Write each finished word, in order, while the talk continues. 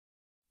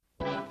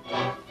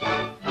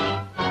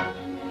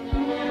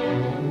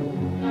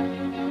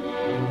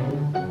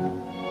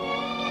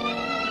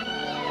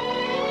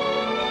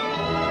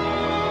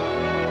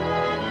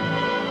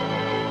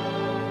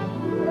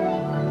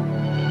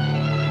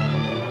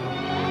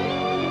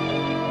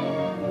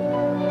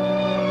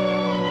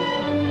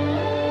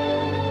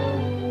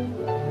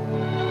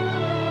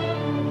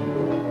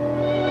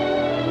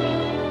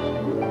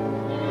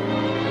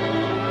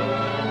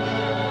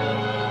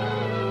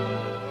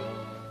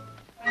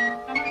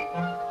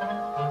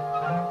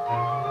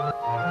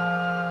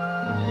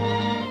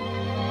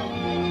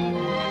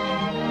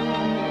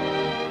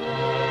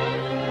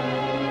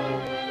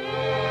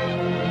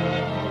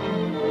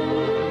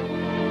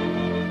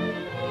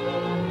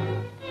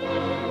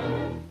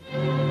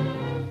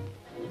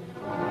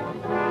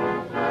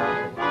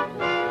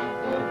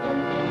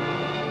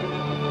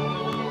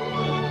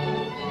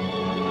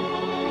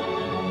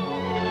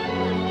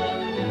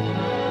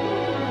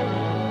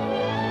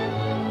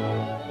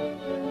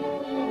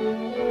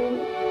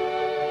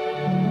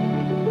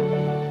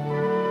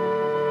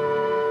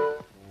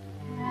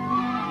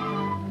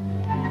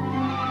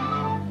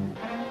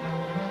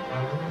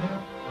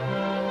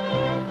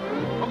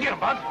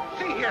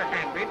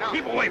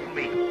down. Keep away from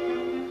me.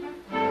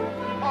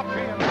 Up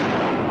here.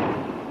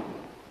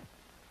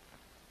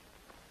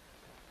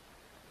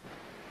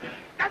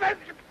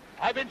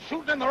 I've been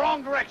shooting in the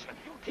wrong direction.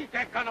 You keep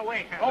that gun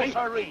away, Hanvey. No,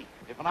 sirree.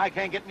 If I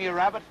can't get me a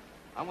rabbit,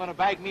 I'm going to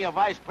bag me a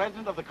vice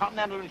president of the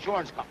Continental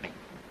Insurance Company.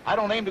 I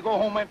don't aim to go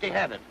home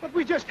empty-handed. But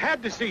we just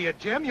had to see you,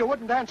 Jim. You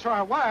wouldn't answer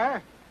our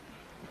wire.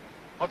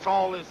 What's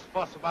all this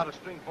fuss about a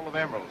string full of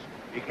emeralds?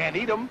 You can't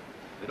eat them.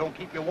 They don't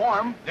keep you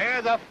warm.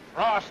 They're the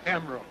Frost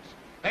emeralds.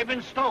 They've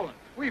been stolen.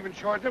 We've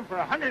insured them for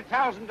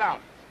 $100,000.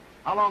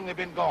 How long they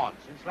been gone?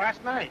 Since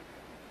last night.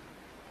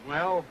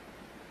 Well,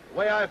 the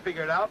way I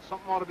figured out,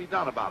 something ought to be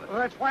done about it. Well,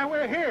 that's why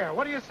we're here.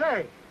 What do you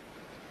say?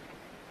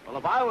 Well,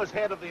 if I was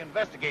head of the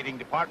investigating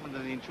department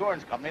of the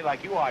insurance company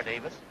like you are,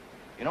 Davis,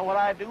 you know what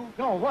I'd do?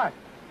 No, what?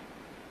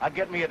 I'd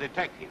get me a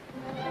detective.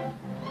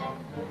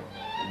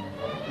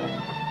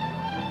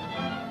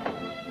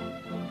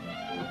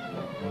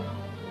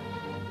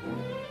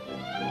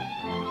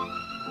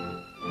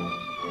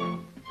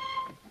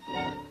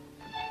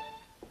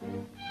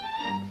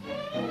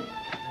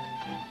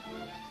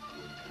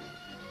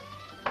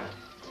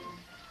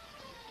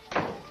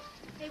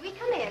 May we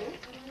come in?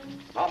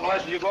 Not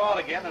unless you go out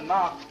again and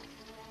knock.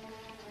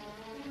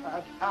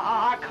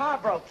 Our car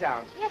broke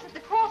down. Yes, at the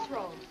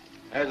crossroads.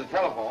 There's a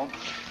telephone.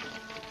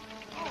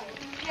 Oh,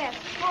 yes,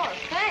 of course.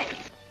 Thanks.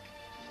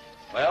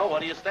 Well,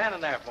 what are you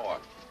standing there for?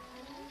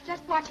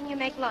 Just watching you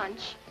make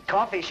lunch.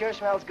 Coffee sure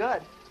smells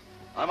good.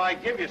 I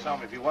might give you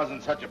some if you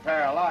wasn't such a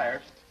pair of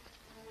liars.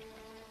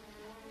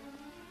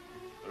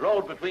 The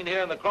road between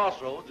here and the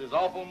crossroads is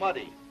awful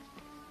muddy.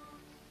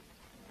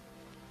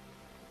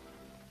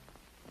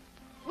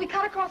 We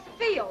cut across the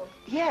field.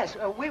 Yes,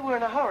 we were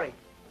in a hurry.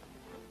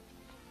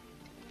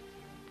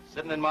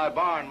 Sitting in my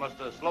barn must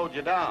have slowed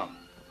you down.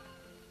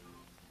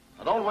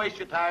 Now, don't waste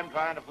your time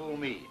trying to fool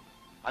me.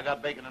 I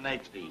got bacon and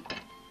eggs to eat.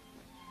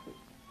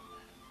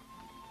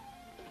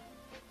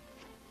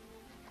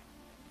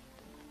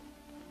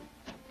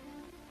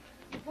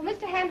 Well,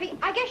 Mr. Hanvey,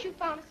 I guess you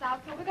found us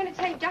out, so we're going to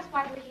tell you just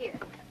why we're here.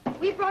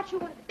 We brought you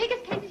one of the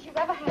biggest cases you've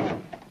ever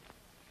had.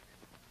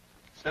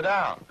 Sit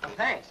down.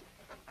 Thanks.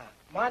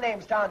 My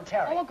name's Don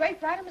Terry. Oh, a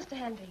great writer, Mr.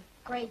 Hanvey.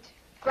 Great.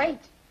 Great.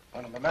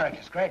 One of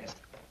America's greatest.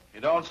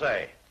 You don't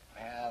say.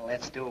 Well,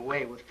 let's do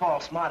away with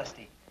false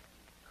modesty.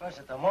 Of course,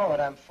 at the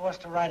moment, I'm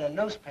forced to write a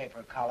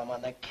newspaper column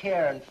on the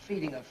care and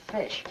feeding of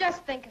fish.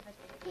 Just think of it.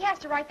 He has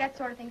to write that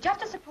sort of thing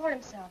just to support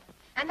himself.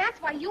 And that's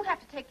why you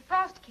have to take the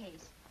Frost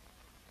case.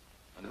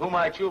 And who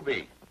might you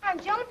be? I'm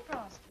Joan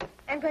Frost.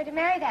 I'm going to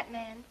marry that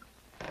man.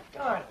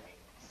 Darling.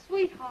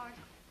 Sweetheart.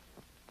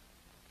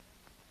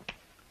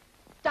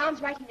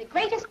 Don's writing the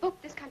greatest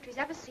book this country's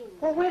ever seen.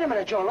 Well, wait a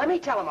minute, Joan. Let me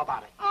tell him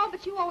about it. Oh,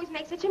 but you always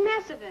make such a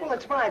mess of it. Well,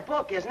 it's my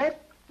book, isn't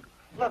it?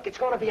 Look, it's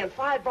going to be in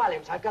 5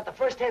 volumes. I've got the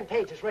first 10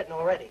 pages written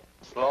already.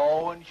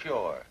 Slow and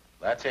sure.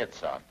 That's it,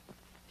 son.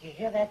 Do you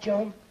hear that,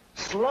 Joan?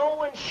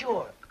 Slow and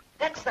sure.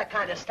 That's the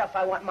kind of stuff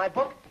I want in my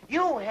book.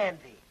 You,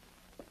 Hanvey.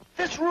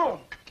 This room.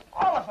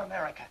 All of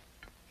America.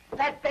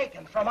 That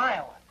bacon from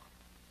Iowa.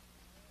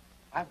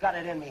 I've got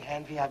it in me,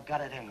 Hanvey. I've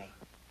got it in me.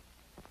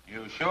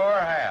 You sure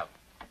have.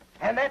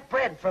 And that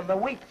bread from the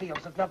wheat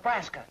fields of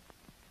Nebraska.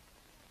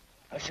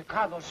 The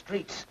Chicago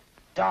streets,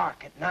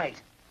 dark at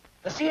night.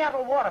 The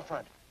Seattle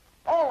waterfront.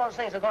 All those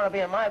things are going to be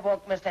in my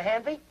book, Mr.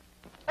 Hanvey.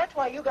 That's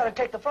why you got to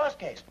take the Frost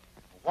case.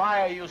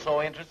 Why are you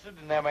so interested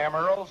in them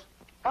emeralds?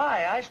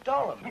 I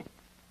stole them.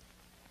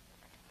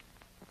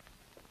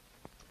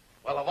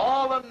 Well, of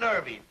all the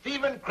nervy,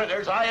 thieving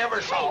critters I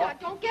ever saw... Hey,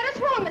 now, don't get us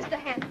wrong, Mr.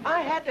 Hanvey.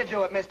 I had to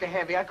do it, Mr.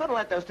 Hanvey. I couldn't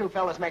let those 2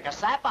 fellas make a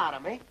sap out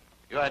of me.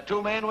 You had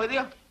 2 men with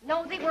you?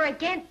 No, they were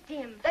against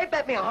him. They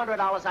bet me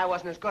 $100 I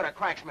wasn't as good a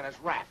cracksman as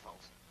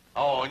Raffles.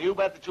 Oh, and you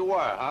bet that you were,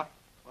 huh?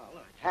 Well,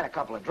 I had a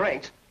couple of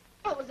drinks.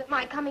 Well, it was at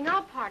my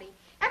coming-out party.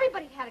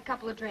 Everybody had a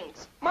couple of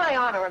drinks. My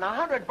honor and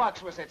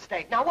 $100 was at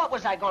stake. Now, what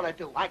was I going to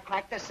do? I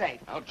cracked the safe.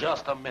 Now,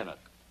 just a minute.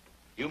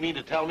 You mean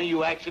to tell me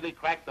you actually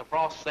cracked the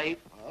Frost safe?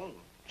 Well,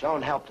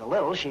 Joan helped a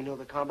little. She knew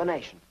the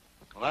combination.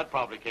 Well, that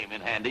probably came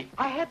in handy.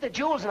 I had the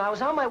jewels, and I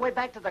was on my way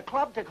back to the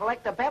club to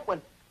collect the bet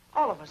when,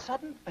 all of a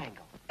sudden,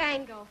 bango.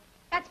 Bango.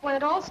 That's when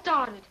it all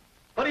started.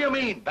 What do you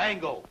mean,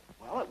 bango?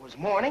 Well, it was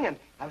morning, and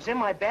I was in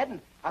my bed, and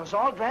I was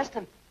all dressed,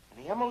 and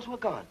the emeralds were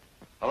gone.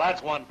 Well,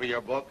 that's one for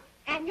your book.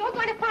 And you're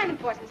going to find them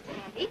for us, Mr.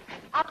 Hanvey.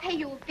 I'll pay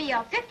you a fee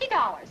of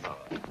 $50.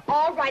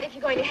 All right, if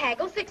you're going to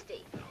haggle,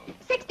 60.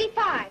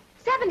 65.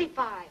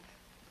 75.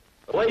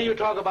 The way you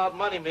talk about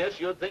money, miss,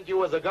 you'd think you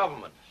was the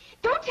government.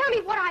 Don't tell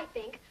me what I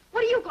think.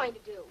 What are you going to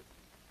do?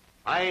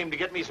 I aim to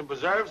get me some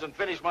preserves and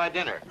finish my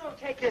dinner. Don't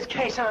take this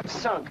case on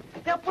sunk.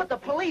 They'll put the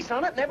police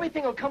on it, and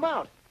everything will come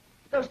out.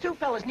 Those 2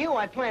 fellas knew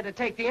I planned to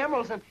take the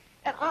emeralds, and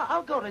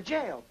I'll go to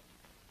jail.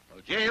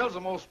 Well, jail's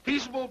the most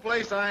peaceable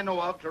place I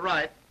know of to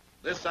write,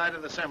 this side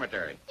of the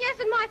cemetery. Yes,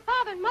 and my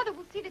father and mother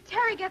will see that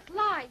Terry gets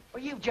live.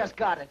 Well, you've just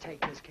got to take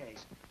this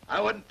case.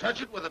 I wouldn't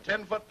touch it with a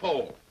 10-foot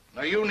pole.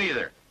 No, you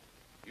neither.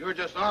 You're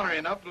just ornery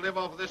enough to live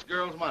off of this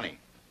girl's money.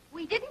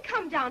 We didn't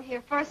come down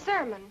here for a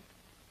sermon.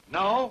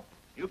 No,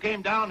 you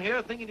came down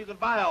here thinking you could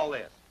buy all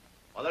this.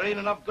 Well, there ain't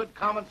enough good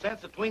common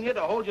sense between you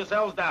to hold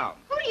yourselves down.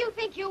 Who do you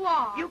think you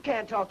are? You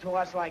can't talk to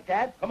us like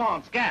that. Come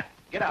on, scat.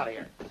 Get out of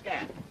here.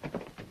 Scat.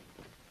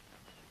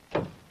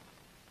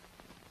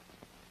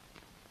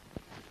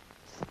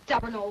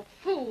 Stubborn old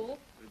fool.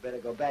 We better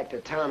go back to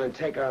town and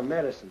take our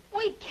medicine.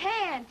 We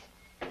can't.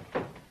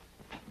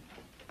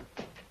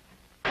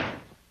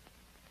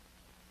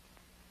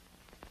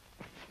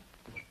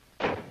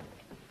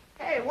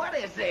 Hey, what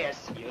is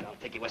this? You don't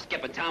think he was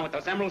skipping town with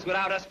those emeralds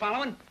without us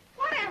following?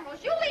 What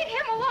emeralds? You leave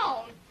him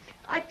alone.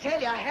 I tell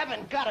you, I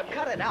haven't got him.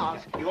 Cut it out.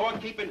 You're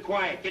keeping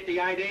quiet. Get the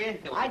idea?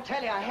 I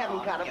tell you, I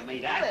haven't got him. Give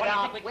me Cut that. it What do you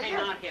out, think we will came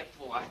you? out here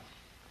for?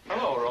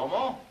 Hello,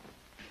 Romo.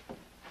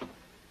 Did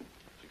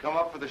you come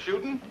up for the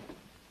shooting?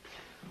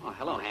 Oh,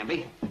 hello,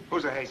 Hanvey.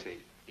 Who's a hayseed?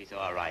 He's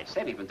all right.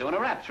 Said he'd been doing a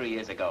rap 3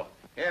 years ago.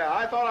 Yeah,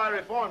 I thought I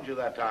reformed you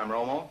that time,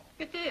 Romo.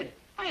 You did.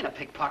 I ain't a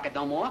pickpocket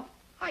no more.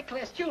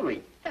 High-class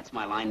jewelry. That's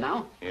my line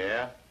now.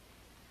 Yeah?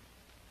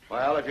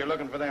 Well, if you're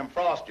looking for them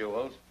Frost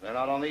jewels, they're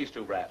not on these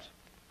two brats.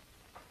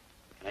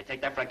 Can I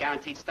take that for a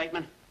guaranteed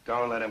statement?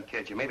 Don't let him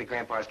kid you. Maybe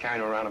Grandpa's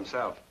carrying her around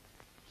himself.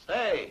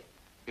 Say,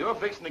 you're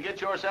fixing to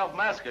get yourself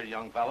massacred,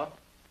 young fella.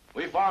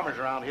 We farmers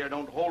around here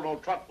don't hold no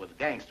truck with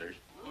gangsters.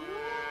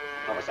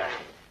 What was that?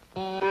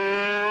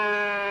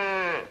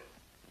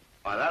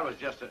 Why, that was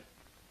just a...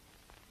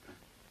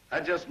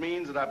 That just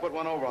means that I put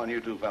one over on you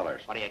two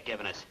fellers. What are you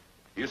giving us?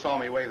 You saw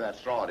me wave that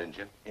straw, didn't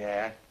you?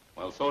 Yeah?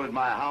 Well, so did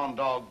my hound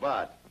dog,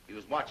 Bud. He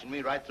was watching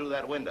me right through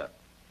that window.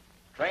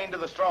 Trained to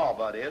the straw,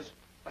 Bud is.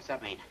 What's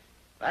that mean?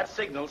 That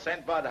signal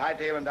sent Bud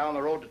hightailing down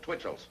the road to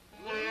Twitchell's.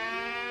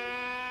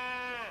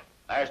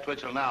 There's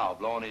Twitchell now,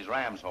 blowing his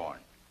ram's horn.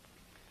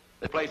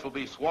 The place will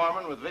be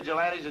swarming with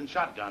vigilantes and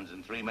shotguns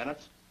in 3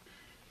 minutes.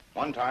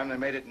 One time they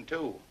made it in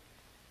 2.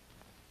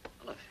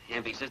 Well, if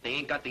Hanvey says they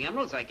ain't got the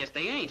emeralds, I guess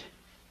they ain't.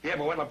 Yeah,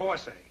 but what'll the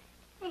boss say?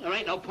 Well, there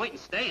ain't no point in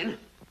staying.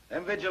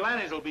 Them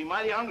vigilantes will be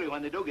mighty hungry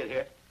when they do get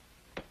here.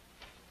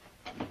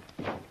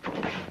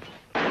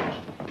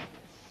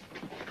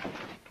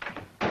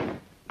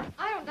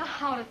 I don't know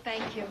how to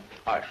thank you.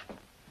 Hush.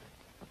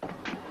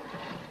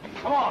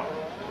 Come on.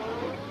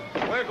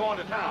 We're going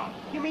to town.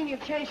 You mean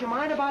you've changed your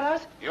mind about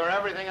us? You're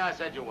everything I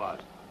said you was.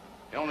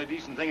 The only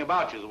decent thing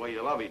about you is the way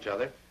you love each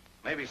other.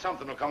 Maybe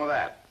something will come of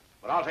that.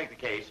 But I'll take the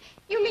case.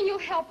 You mean you'll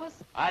help us?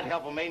 I'd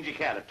help a mangy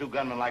cat if 2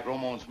 gunmen like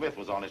Romo and Smith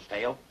was on his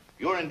tail.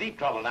 You're in deep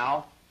trouble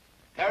now.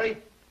 Terry,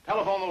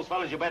 telephone those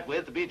fellas you bet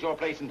with to be at your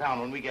place in town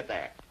when we get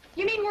there.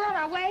 You mean we're on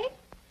our way?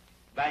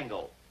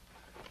 Bango.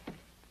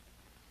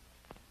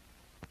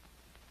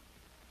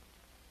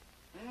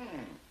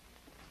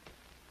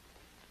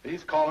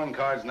 These calling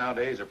cards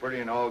nowadays are pretty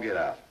and all get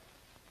out.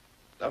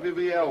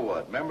 W.B.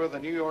 Elwood, member of the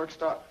New York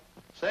Stock.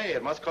 Say,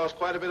 it must cost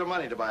quite a bit of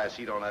money to buy a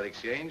seat on that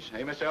exchange.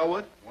 Hey, Mr.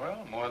 Elwood?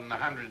 Well, more than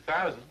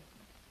 100,000.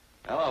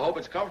 Well, I hope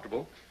it's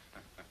comfortable.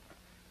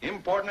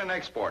 Importing and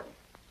exporting.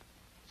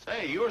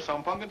 Say, you're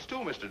some punkins too,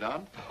 Mr.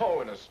 Dunn.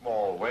 Oh, in a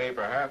small way,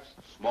 perhaps.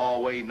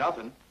 Small way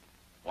nothing.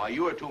 Why,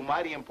 you are 2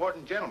 mighty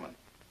important gentlemen.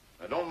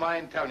 I don't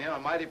mind telling you,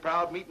 I'm mighty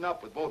proud meeting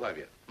up with both of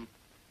you.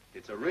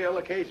 It's a real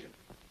occasion.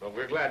 Well,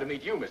 we're glad to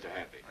meet you, Mr.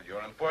 Hanvey. Well,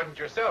 you're important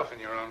yourself in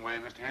your own way,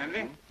 Mr.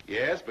 Hanvey.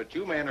 Yes, but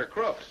you men are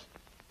crooks.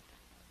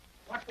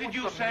 What did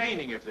you say?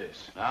 Meaning of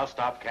this? Now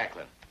stop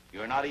cackling.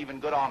 You're not even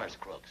good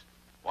honest crooks.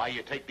 Why,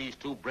 you take these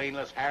 2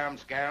 brainless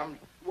harum-scarums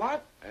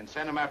What? and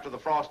send them after the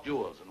Frost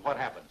jewels, and what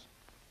happens?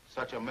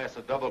 Such a mess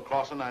of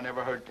double-crossing I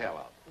never heard tell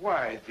of.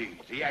 Why,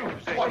 the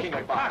accusation... Talking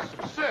about it's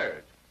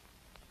absurd.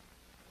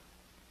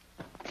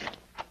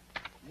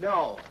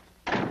 No.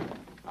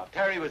 Now,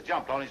 Terry was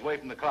jumped on his way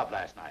from the club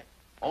last night.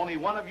 Only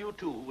one of you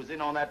 2 who was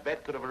in on that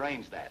bet could have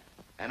arranged that.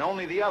 And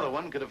only the other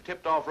one could have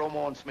tipped off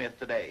Romo and Smith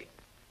today.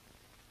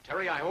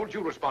 Terry, I hold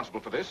you responsible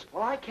for this.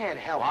 Well, I can't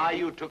help Why, it.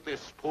 you took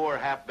this poor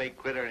half-baked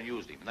critter and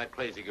used him, and that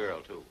crazy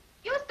girl, too.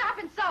 You stop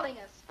insulting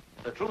us.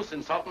 The truth's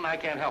insulting, I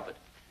can't help it.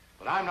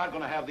 But I'm not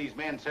going to have these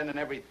men sending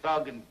every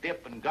thug and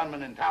dip and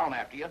gunman in town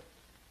after you.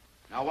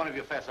 Now, one of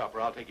you fess up,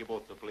 or I'll take you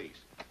both to the police.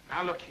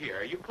 Now, look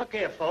here. Look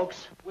here,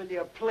 folks. Will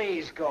you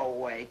please go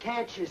away?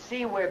 Can't you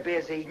see we're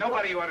busy?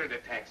 Nobody ordered a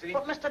taxi.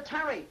 But, Mr.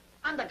 Terry,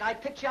 I'm the guy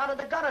picked you out of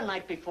the gutter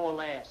night before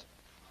last.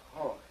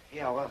 Oh,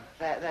 yeah, well,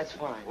 that's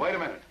fine. Wait a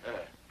minute.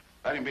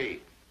 Let him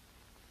be.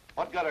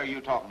 What gutter are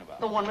you talking about?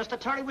 The one Mr.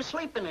 Terry was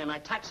sleeping in. I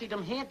taxied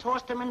him here,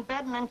 tossed him in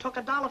bed, and then took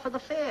 $1 for the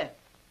fare.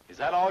 Is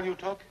that all you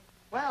took?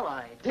 Well,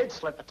 I did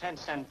slip a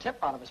 10-cent tip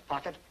out of his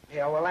pocket.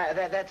 Yeah, well,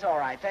 that's all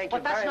right. Thank you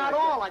But that's very not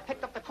much. all. I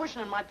picked up the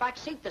cushion in my back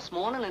seat this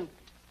morning, and...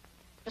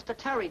 Mr.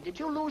 Terry, did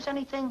you lose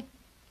anything?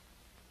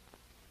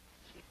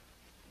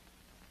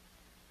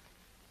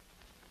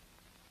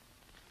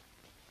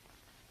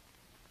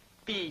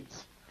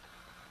 Beads.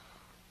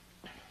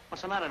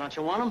 What's the matter? Don't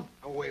you want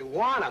them? We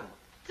want him.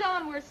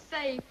 Don, we're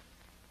safe.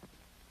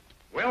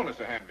 Well,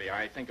 Mr. Hanvey,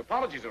 I think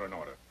apologies are in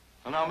order.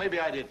 Well, now, maybe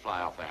I did fly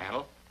off the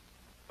handle.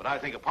 But I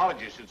think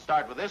apologies should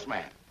start with this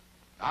man.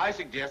 Now, I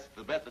suggest that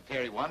the bet that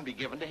Terry won be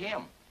given to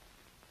him.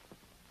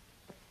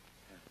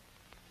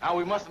 Now,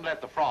 we mustn't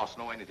let the Frost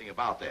know anything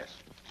about this.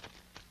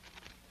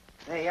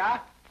 There you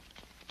are.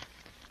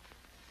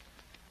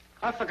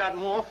 I've forgotten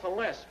more for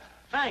less.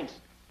 Thanks.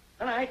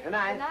 Good night. Good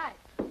night.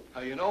 Good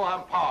night. You know,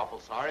 I'm powerful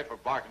sorry for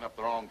barking up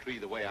the wrong tree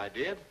the way I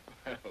did.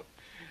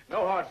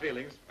 No hard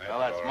feelings. Well,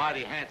 that's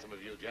mighty handsome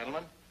of you,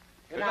 gentlemen.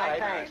 Good night,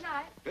 thanks.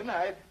 Good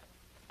night.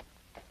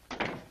 Good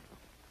night.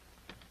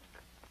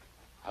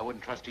 I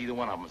wouldn't trust either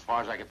one of them as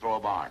far as I could throw a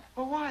barn.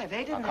 Well, why? They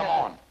Now, didn't come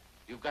have... on.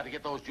 You've got to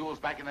get those jewels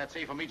back in that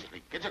safe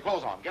immediately. Get your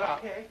clothes on. Get out.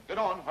 Okay. Get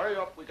on. Hurry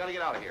up. We got to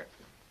get out of here.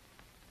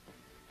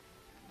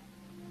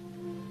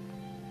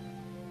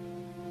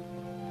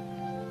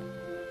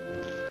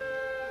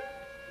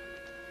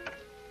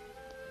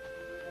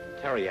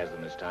 Terry has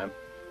them this time.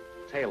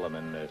 Tail them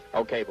and...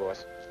 Okay,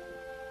 boss.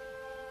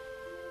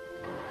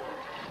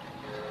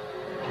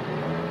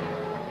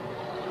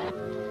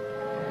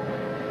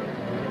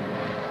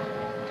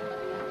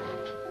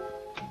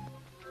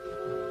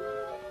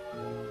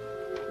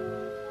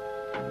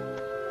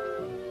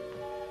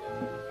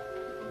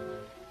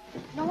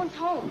 No one's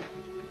home.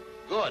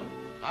 Good.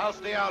 I'll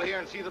stay out here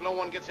and see that no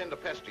one gets in to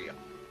pester you.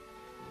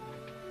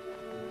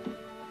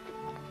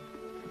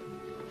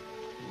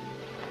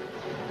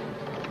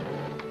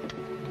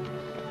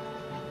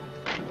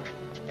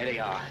 Here they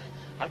are.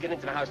 I'll get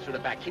into the house through the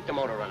back. Keep the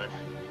motor running.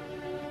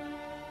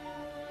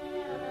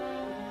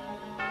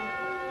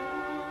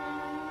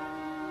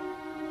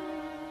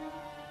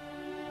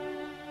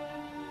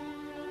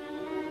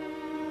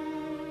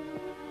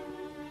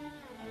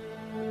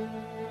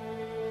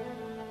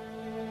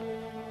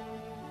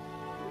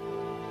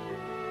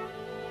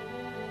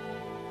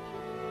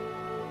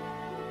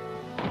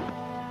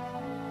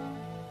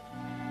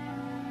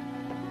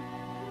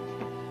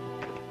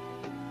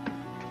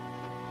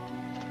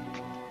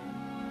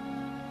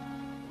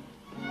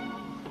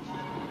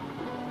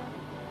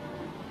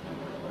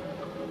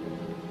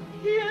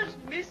 Here's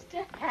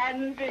Mr.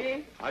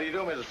 Hanvey. How do you do,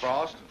 Mrs.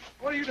 Frost?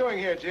 What are you doing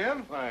here,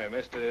 Jim? Why,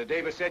 Mr.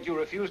 Davis said you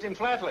refused him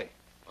flatly.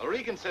 Well,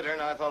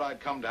 reconsidering, I thought I'd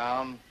come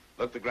down,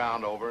 look the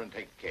ground over, and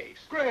take the case.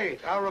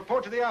 Great. I'll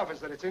report to the office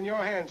that it's in your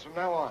hands from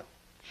now on.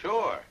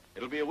 Sure.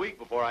 It'll be a week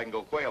before I can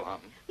go quail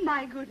hunting.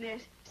 My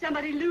goodness.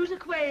 Somebody lose a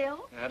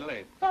quail?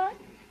 Adelaide. What?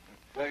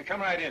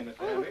 Come right in, Mr.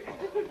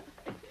 Hanvey.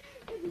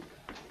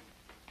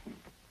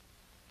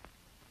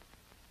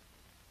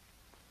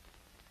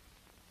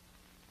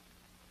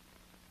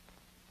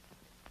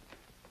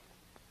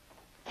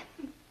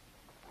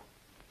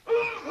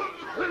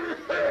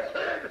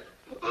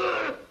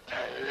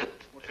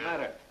 What's the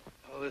matter?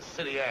 Oh, this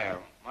city air.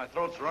 My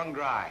throat's run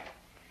dry.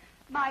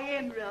 My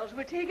emeralds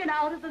were taken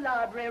out of the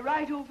library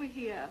right over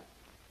here.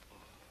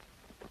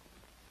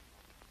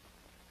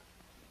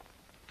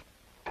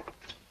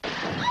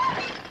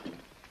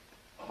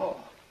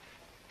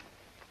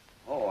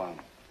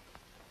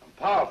 I'm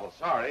powerful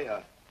sorry.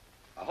 I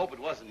hope it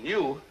wasn't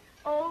you.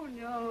 Oh,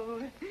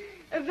 no.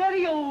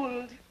 Very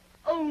old.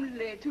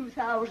 Only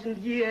 2,000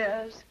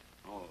 years.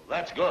 Oh,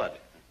 that's good.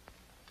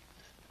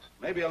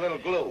 Maybe a little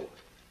glue.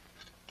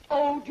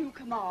 Oh, do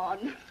come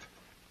on.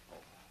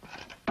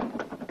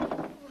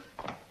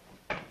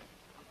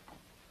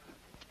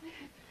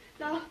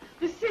 Now,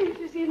 the safe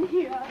is in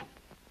here.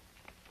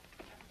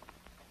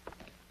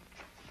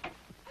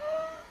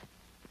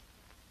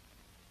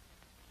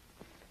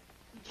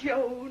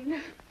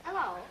 Joan.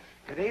 Hello.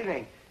 Good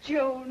evening.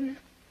 Joan,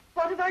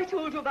 what have I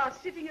told you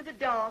about sitting in the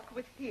dark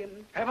with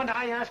him? Haven't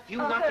I asked you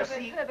not Herbert, to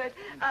see... Herbert,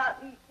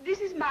 this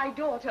is my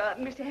daughter,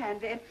 Mr.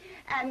 Hanvey,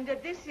 and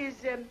this is,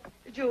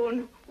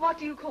 Joan. What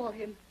do you call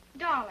him?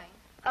 Darling.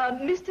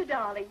 Mr.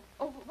 Darling.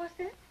 Oh, what's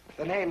that?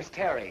 The name's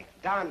Terry.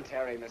 Don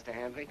Terry, Mr.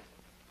 Hanvey.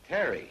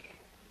 Terry.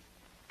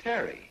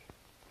 Terry.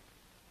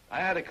 I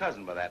had a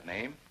cousin by that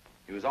name.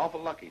 He was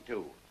awful lucky,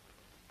 too.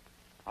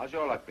 How's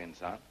your luck been,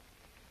 son?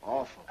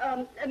 Awful.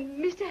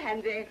 Mr.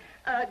 Hanvey,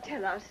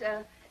 tell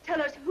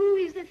us who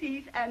is the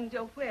thief and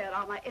where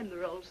are my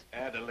emeralds?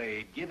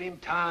 Adelaide, give him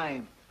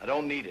time. I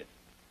don't need it.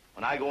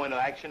 When I go into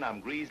action,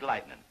 I'm greased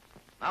lightning.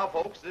 Now,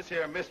 folks, this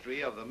here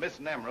mystery of the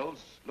missing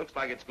emeralds looks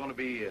like it's going to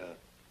be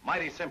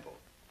mighty simple.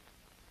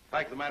 The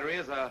fact of the matter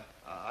is,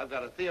 I've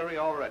got a theory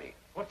already.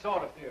 What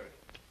sort of theory?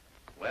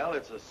 Well,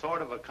 it's a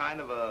sort of a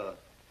kind of a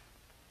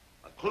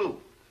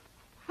clue.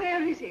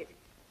 Where is it?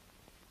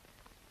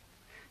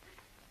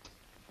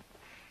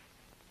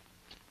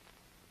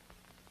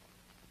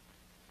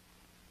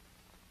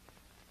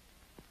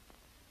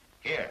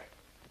 Here.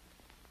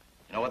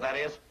 You know what that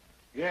is?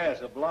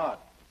 Yes, a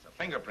blot. It's a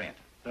fingerprint.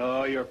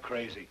 Oh, you're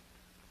crazy.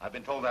 I've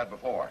been told that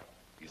before.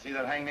 You see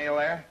that hangnail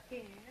there?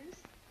 Yes.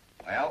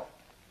 Well,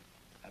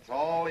 that's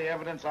all the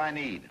evidence I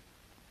need.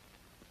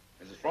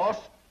 Mrs.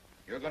 Frost,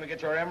 you're going to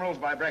get your emeralds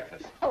by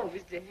breakfast. Oh,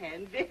 Mr.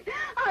 Hanvey,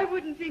 I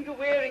wouldn't think of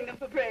wearing them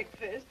for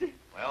breakfast.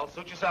 Well,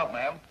 suit yourself,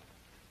 ma'am.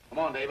 Come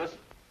on, Davis.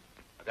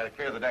 I've got to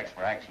clear the decks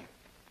for action.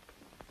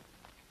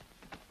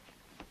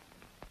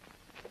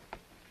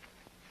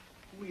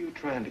 Who are you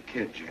trying to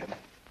kid, Jim?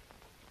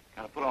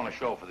 Got to put on a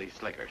show for these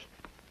slickers.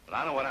 But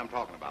I know what I'm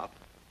talking about.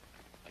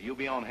 Now, you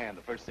be on hand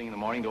the first thing in the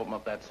morning to open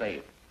up that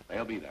safe.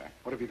 They'll be there.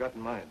 What have you got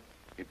in mind?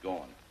 Get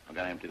going. I've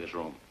got to empty this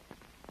room.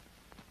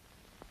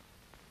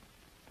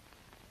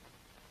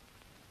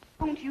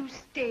 Won't you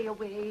stay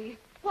away?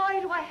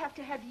 Why do I have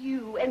to have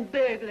you and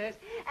burglars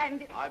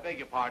and... I beg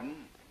your pardon.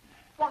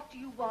 What do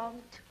you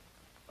want?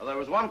 Well, there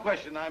was one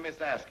question I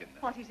missed asking.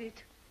 What is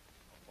it?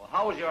 Well,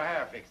 how was your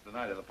hair fixed the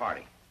night of the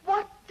party?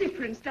 What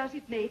difference does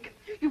it make?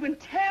 You've been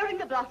tearing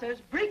the blotters,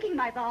 breaking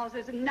my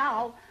vases, and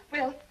now,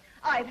 well,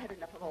 I've had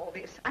enough of all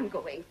this. I'm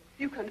going.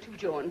 You come too,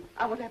 Joan.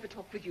 I want to have a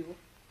talk with you.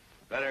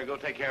 Better go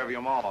take care of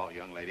your ma,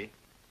 young lady.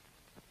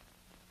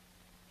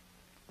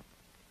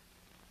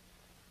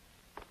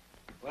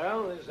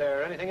 Well, is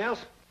there anything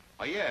else?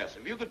 Oh, yes.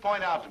 If you could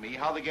point out to me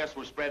how the guests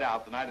were spread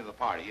out the night of the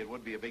party, it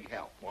would be a big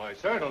help. Why,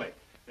 certainly.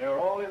 They were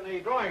all in the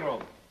drawing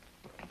room.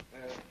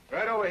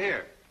 Right over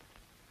here.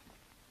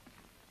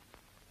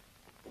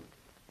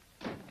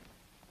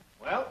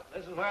 Well,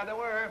 this is where they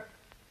were.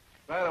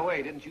 By the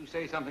way, didn't you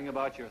say something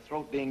about your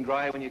throat being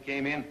dry when you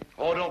came in?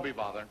 Oh, don't be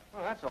bothered.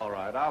 Well, that's all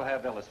right. I'll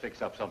have Ellis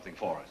fix up something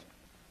for us.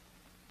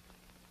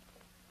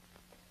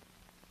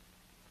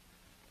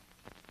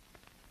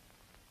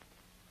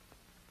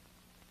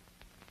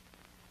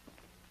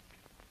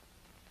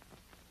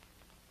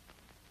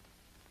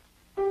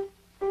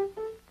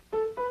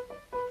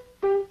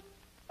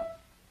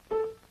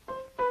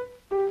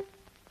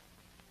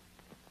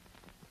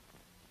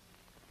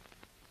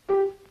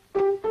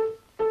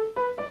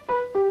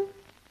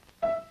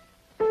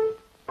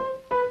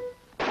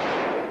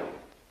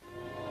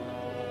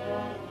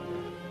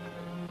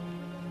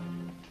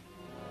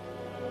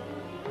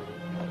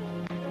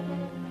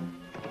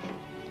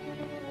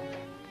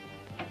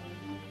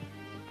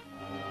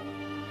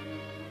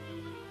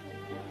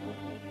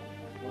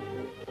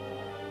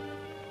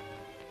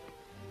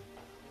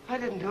 I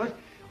didn't do it.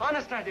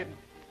 Honest, I didn't.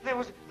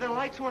 The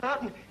lights went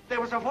out and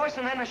there was a voice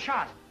and then a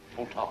shot.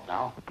 Don't talk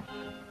now.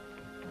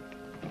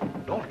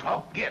 Don't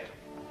talk. Get.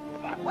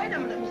 Wait a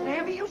minute, Mr.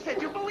 Hanvey. You said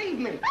you believed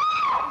me. Wait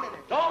a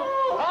minute. Don't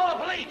call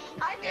the police.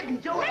 I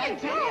didn't do it, I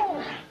tell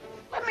you.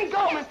 Let me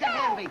go, Mr.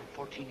 Hanvey.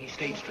 14 East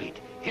State Street.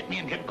 Hit me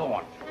and get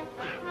going.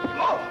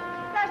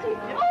 That's it.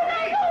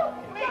 Oh,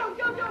 no!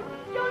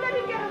 Don't let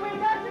him get away.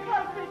 That's the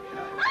culprit.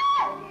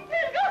 Ah!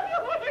 He's got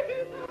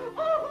away.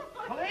 Oh,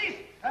 Police!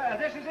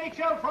 This is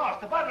H.L.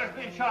 Frost. The butler's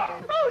been shot.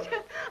 oh,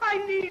 I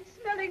need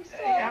smelling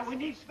salts. Yeah, we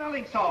need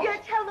smelling salts. Yeah,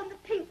 tell them the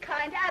pink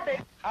kind,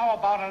 Abbott. How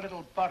about a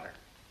little butter?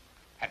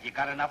 Have you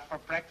got enough for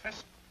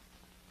breakfast?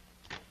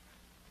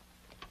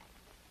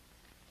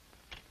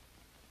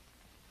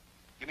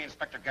 Give me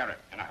Inspector Garrett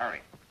in a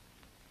hurry.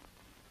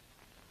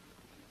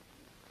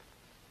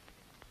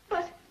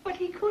 But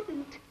he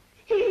couldn't.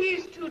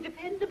 He's too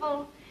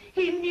dependable.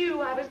 He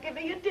knew I was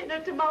giving a dinner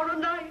tomorrow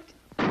night.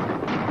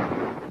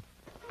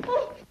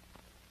 Oh,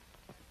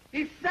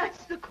 if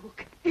that's the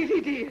cook, if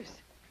it is.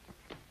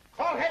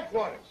 Call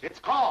headquarters. It's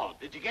called.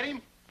 Did you get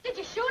him? Did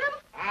you shoot him?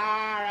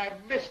 Ah, I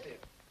missed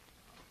it.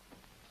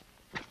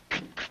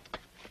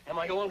 Am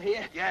I all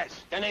here?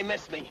 Yes. Then they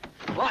missed me.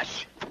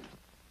 Rush!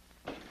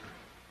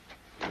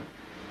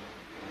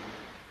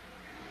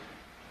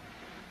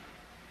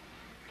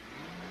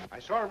 I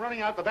saw him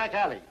running out the back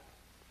alley.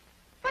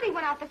 But he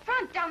went out the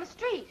front, down the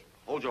street.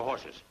 Hold your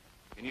horses.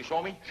 Can you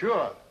show me?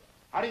 Sure.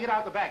 How do you get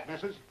out the back,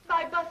 missus?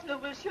 My butler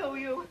will show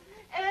you.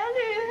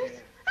 Ellis!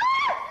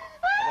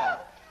 Ah!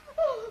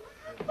 Oh,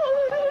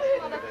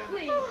 Mother,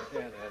 please.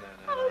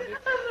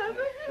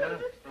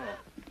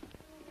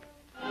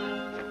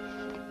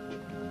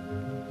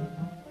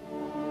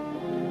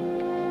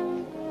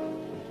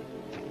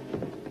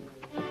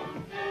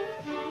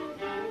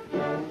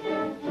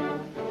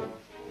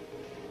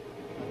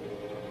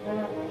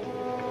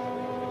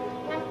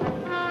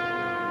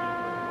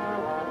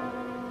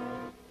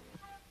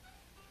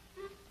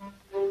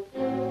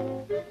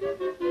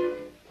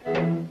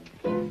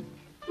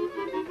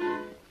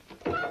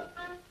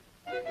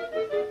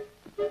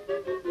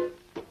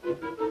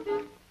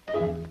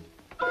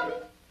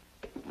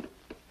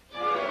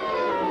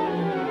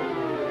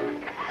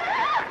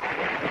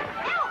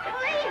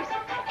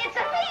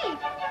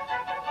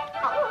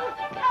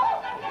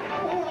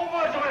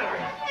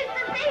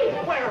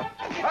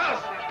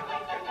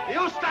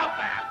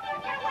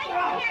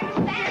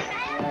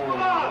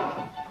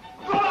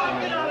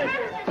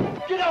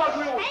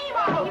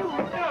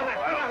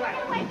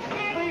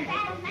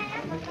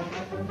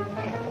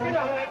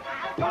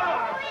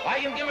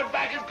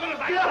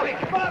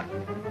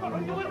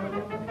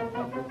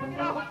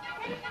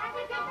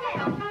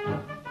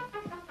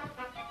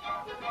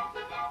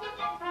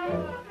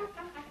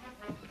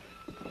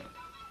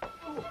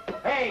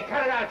 Hey,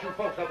 cut it out, you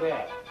folks up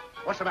there.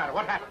 What's the matter?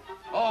 What happened?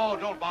 Oh,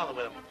 don't bother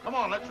with him. Come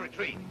on, let's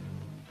retreat.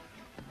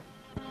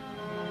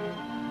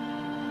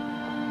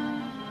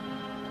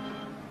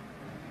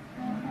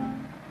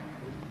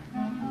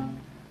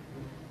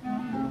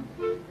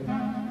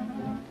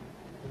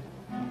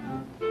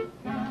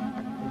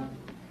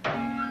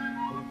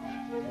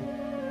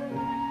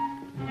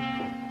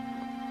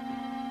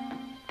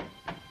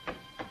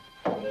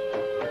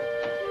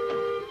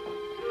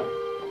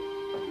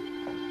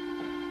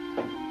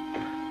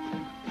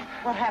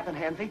 What happened,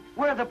 Hanvey?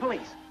 Where are the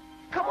police?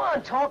 Come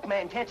on, talk,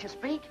 man. Can't you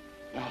speak?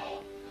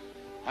 No.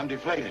 I'm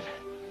deflated.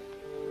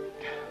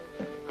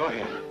 Go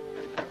ahead.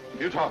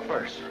 You talk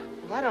first.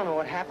 Well, I don't know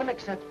what happened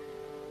except,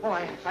 well,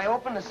 I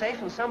opened the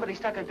safe and somebody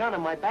stuck a gun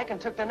in my back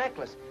and took the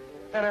necklace.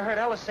 Then I heard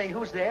Ellis say,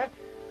 "Who's there?"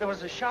 There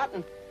was a shot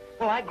and,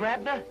 well, I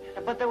grabbed her,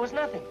 but there was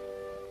nothing.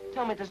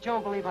 Tell me, does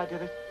Joan believe I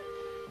did it?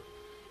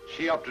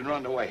 She upped and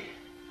run away.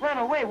 Ran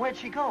away? Where'd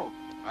she go?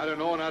 I don't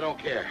know and I don't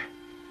care.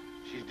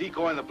 She's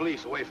decoying the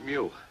police away from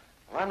you.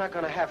 Well, I'm not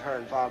going to have her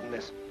involved in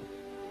this.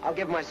 I'll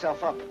give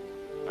myself up.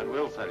 And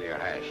we'll settle your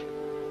hash.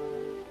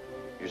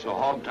 You're so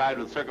hog-tied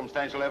with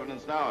circumstantial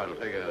evidence now, it'll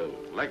take an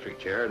electric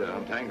chair to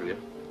untangle you.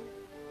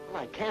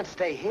 Well, I can't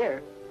stay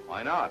here.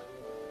 Why not?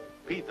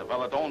 Pete, the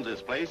fella that owns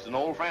this place, is an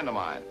old friend of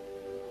mine.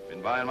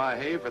 Been buying my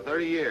hay for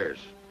 30 years.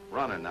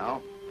 Running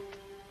now.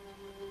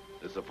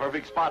 This is a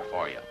perfect spot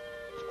for you.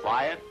 It's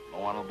quiet, no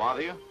one will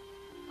bother you.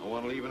 No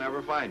one will even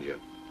ever find you.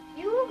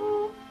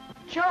 Yoo-hoo.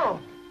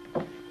 Joan!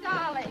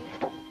 Darling,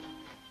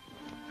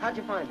 How'd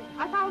you find me?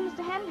 I found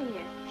Mr. Hanvey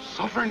here.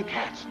 Suffering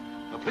cats.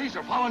 The police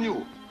are following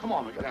you. Come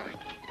on, get out of here.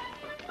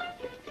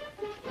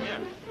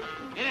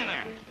 Get in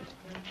there.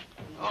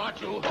 I'll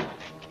let you.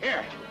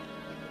 Here.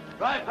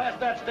 Drive past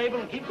that stable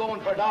and keep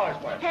going for a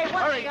dollar's worth. Hey,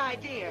 what's Hurry. the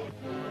idea?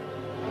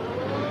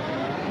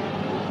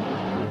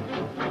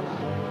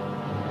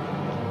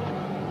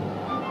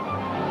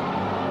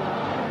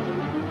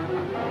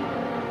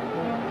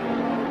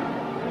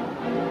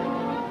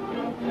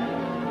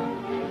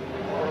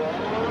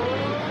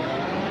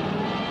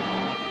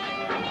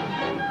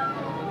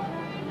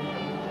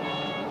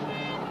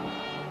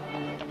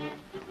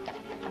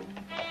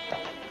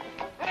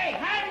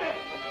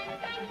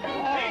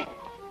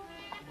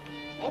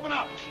 Open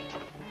up.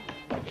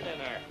 Get in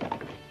there.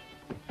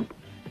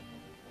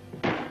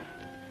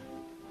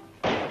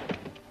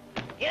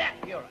 Get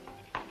up, Bureau.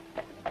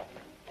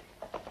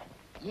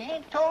 You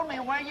ain't told me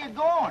where you're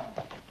going.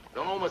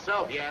 Don't know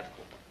myself yet.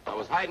 I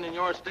was hiding in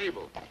your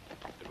stable.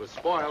 It was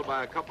spoiled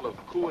by a couple of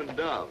cooing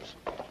doves.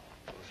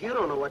 If you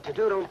don't know what to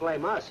do, don't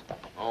blame us.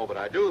 Oh, but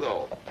I do,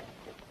 though.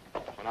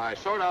 When I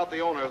sort out the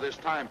owner of this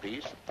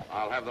timepiece,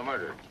 I'll have them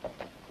murdered.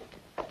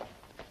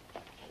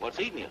 What's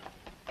eating you?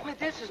 Why,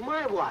 this is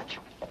my watch.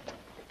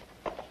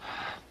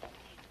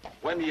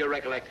 When do you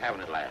recollect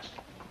having it last?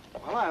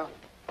 Well,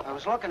 I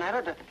was looking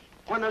at it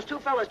when those two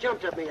fellas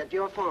jumped at me at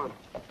your farm.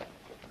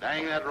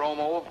 Dang that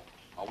Romo.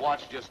 A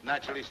watch just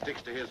naturally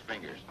sticks to his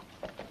fingers.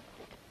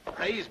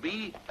 Praise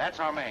be, that's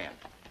our man.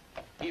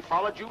 He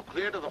followed you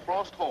clear to the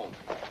Frost home.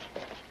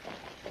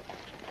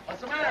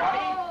 What's the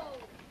matter,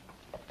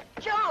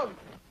 Pete? Joan!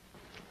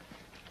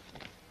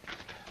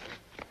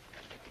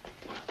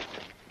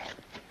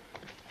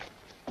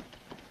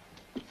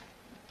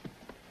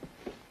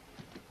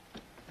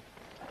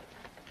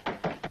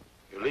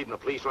 You're leading the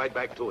police right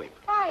back to him.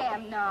 I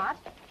am not.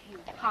 You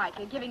pike,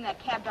 you're giving that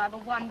cab driver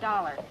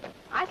 $1.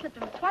 I slipped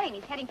him a 20 and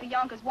he's heading for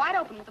Yonkers wide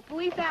open with the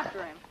police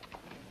after him.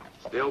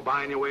 Still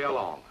buying your way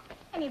along.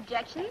 Any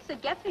objections?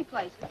 It gets me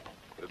places.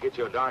 It'll get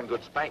you a darn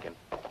good spanking.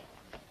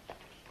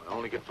 I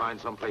only could find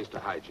some place to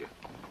hide you.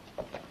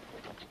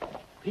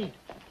 Pete.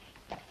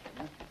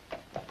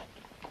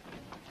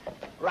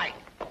 Right.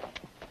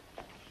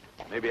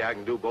 Maybe I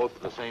can do both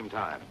at the same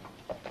time.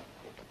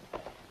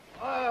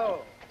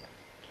 Oh.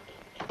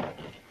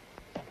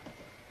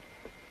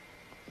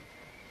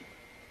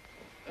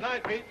 Good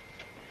night, Pete.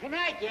 Good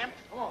night, Jim.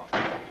 Come on.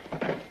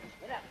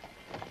 Get up.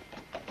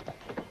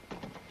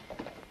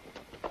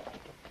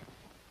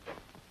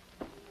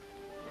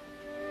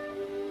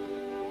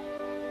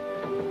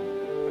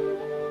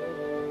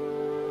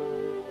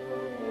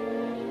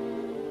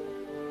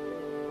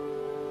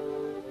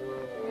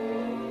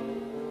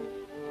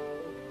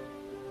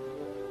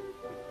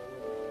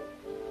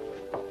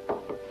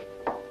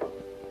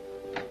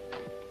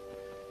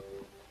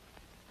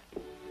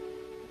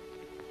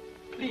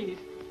 Please,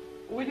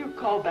 will you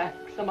call back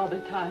some other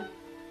time?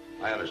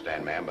 I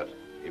understand, ma'am, but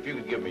if you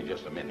could give me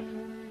just a minute.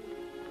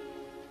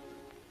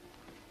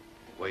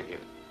 Wait here.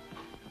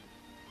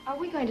 Are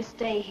we going to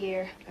stay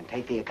here And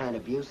take the kind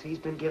of abuse he's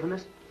been giving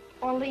us?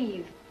 or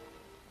leave?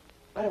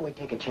 Why don't we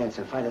take a chance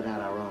and fight it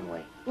out our own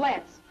way?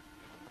 Let's.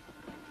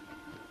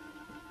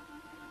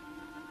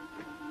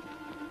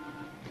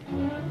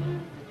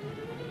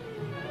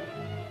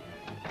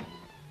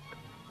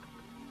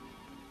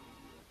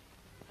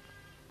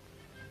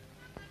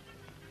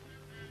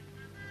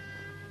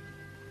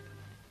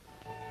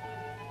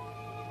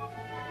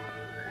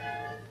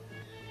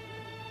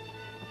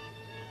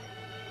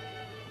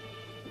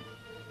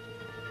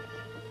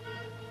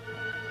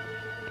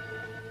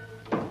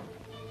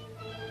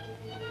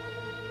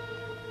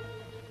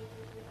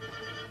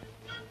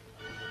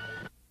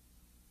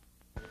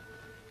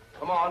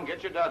 Come on,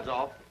 get your duds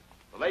off.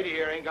 The lady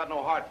here ain't got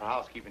no heart for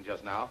housekeeping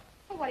just now.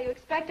 Well, what do you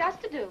expect us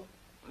to do?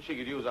 She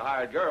could use a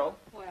hired girl.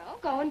 Well,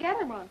 go and get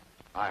her one.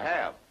 I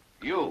have.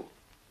 You.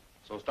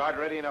 So start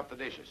readying up the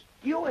dishes.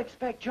 You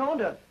expect Joan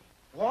to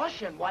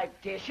wash and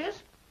wipe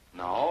dishes?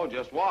 No,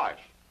 just wash.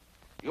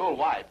 You'll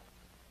wipe.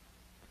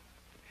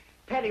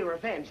 Petty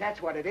revenge,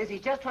 that's what it is.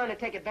 He's just trying to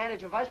take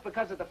advantage of us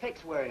because of the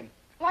fix we're in.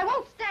 Well, I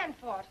won't stand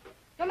for it.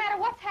 No matter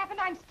what's happened,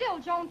 I'm still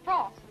Joan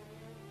Frost.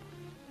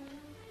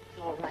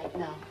 all right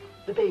now.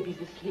 The baby's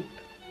asleep.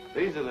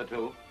 These are the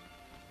two.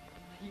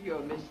 You're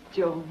Miss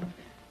Joan.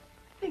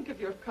 Think of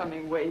your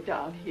coming way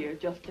down here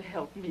just to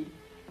help me.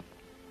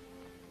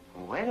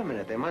 Well, wait a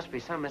minute. There must be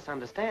some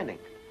misunderstanding.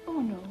 Oh,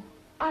 no.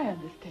 I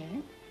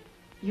understand.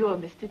 You're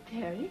Mr.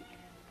 Terry.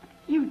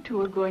 You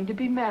two are going to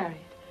be married.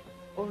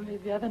 Only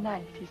the other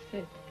night he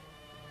said,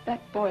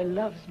 that boy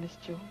loves Miss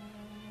Joan.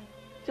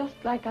 Just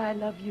like I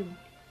love you.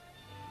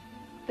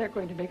 They're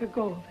going to make a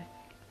go of it.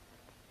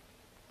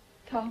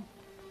 Tom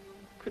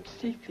could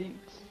see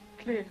things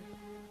clear.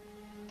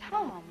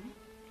 Tom?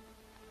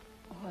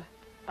 Oh,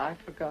 I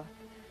forgot.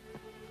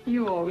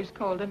 You always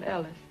called him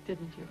Ellis,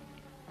 didn't you?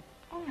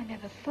 Oh, I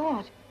never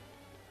thought.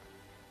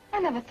 I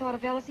never thought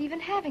of Ellis even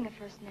having a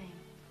first name.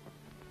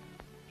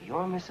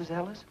 You're Mrs.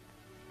 Ellis?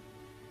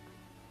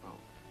 Oh,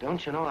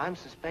 don't you know I'm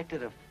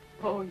suspected of...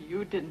 Oh,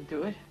 you didn't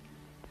do it.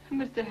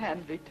 Mr.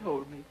 Hanvey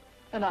told me,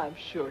 and I'm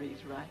sure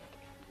he's right.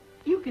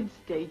 You can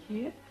stay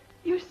here.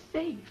 You're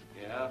safe.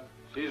 Yeah,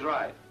 she's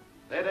right.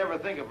 They'd ever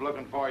think of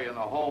looking for you in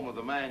the home of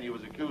the man you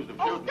was accused of shooting.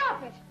 Oh,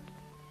 stop it!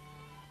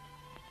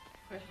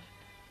 Well,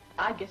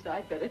 I guess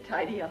I'd better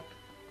tidy up.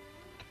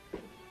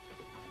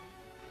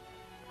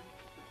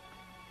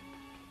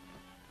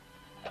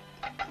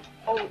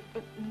 Oh,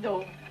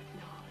 no.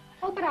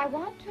 Oh, but I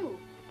want to.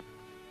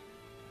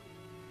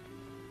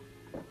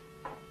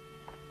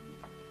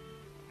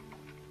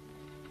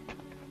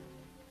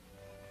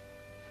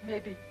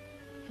 Maybe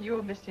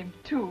you'll miss him,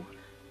 too.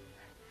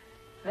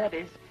 That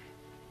is,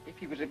 if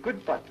he was a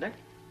good butler.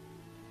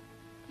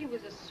 He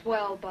was a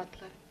swell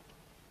butler.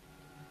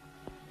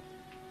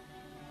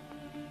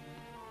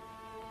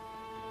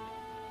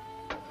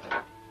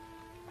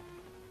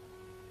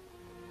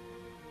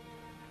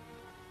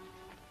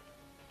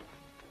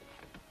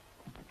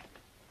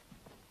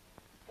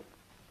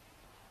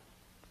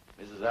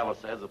 Mrs. Ellis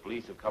says the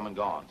police have come and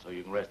gone, so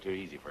you can rest here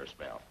easy for a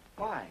spell.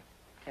 Why?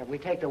 Can't we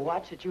take the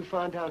watch that you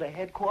found down at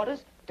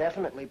headquarters?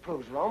 Definitely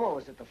proves Romo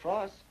was at the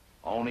Frost.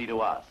 Only to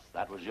us.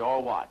 That was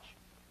your watch.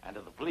 And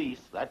to the police,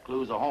 that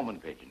clue's a homing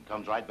pigeon.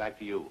 Comes right back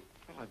to you.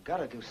 Well, I've got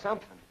to do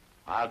something.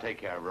 I'll take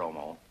care of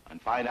Romo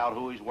and find out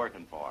who he's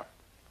working for.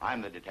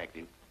 I'm the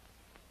detective.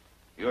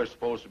 You're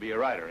supposed to be a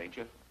writer, ain't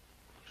you?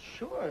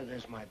 Sure,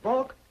 there's my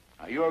book.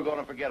 Now, you're going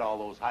to forget all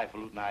those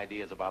highfalutin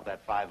ideas about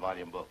that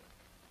 5-volume book.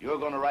 You're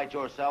going to write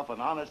yourself an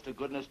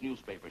honest-to-goodness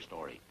newspaper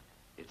story.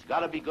 It's got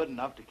to be good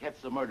enough to catch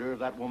the murderer of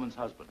that woman's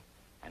husband.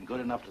 And good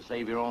enough to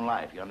save your own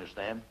life, you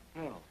understand?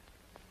 No.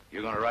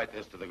 You're going to write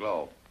this to the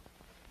Globe.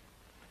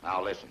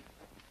 Now, listen.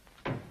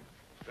 Mr.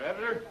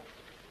 Editor,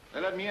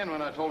 they let me in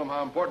when I told them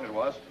how important it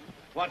was.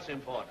 What's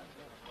important?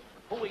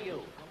 Who are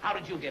you? How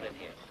did you get in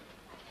here?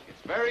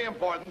 It's very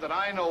important that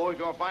I know if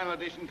your final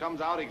edition comes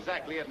out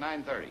exactly at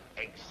 9:30.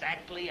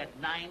 Exactly at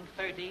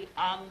 9:30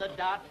 on the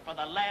dot for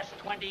the last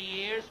 20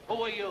 years?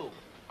 Who are you?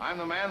 I'm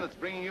the man that's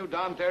bringing you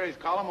Don Terry's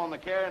column on the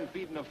care and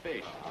feeding of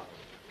fish.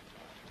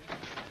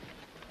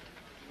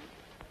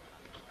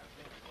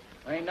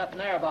 There ain't nothing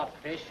there about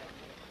fish.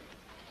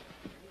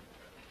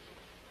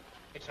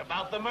 It's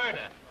about the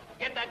murder.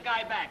 Get that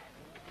guy back.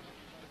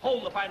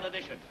 Hold the final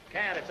edition.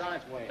 Can't, it's on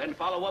its way. Then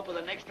follow up with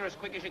an extra as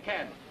quick as you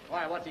can.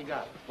 Why, what's he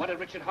got? What did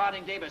Richard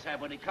Harding Davis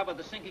have when he covered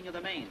the sinking of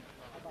the Maine?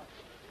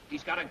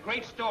 He's got a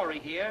great story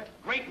here.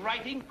 Great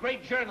writing,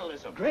 great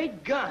journalism.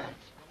 Great guns.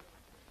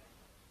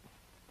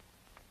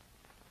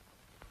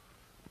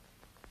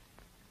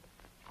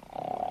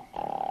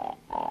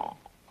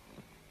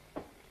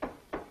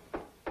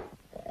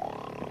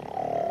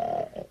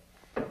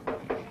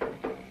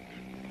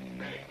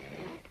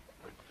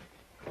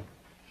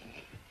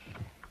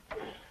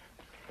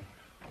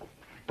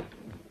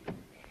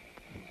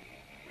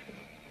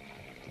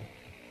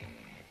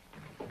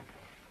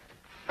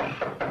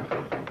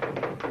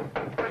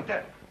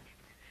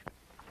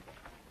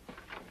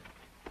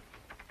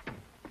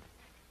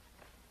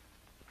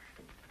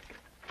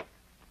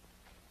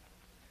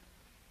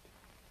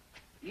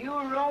 You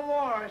Romo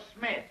or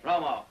Smith?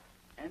 Romo.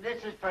 And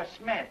this is for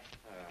Smith.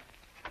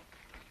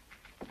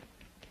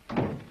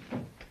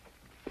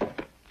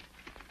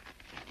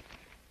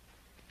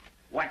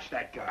 Watch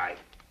that guy.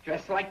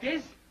 Dressed like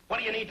this? What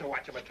do you need to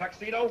watch him, a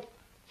tuxedo?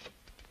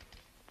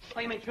 Oh,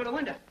 you mean through the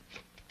window?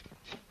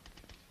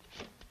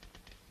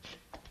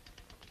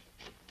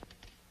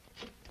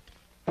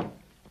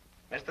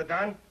 Mr.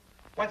 Dunn,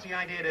 what's the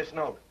idea of this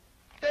note?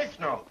 This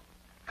note.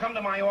 Come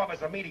to my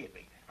office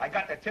immediately. I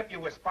got the tip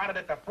you were spotted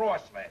at the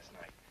Frost last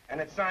night,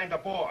 and it's signed the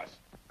boss.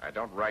 I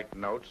don't write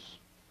notes.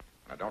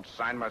 I don't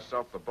sign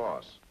myself the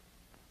boss.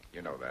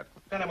 You know that.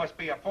 Then it must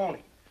be a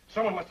phony.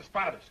 Someone must have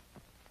spotted us.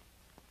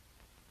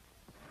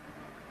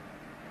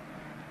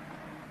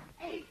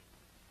 Hey,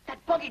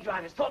 that buggy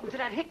driver's talking to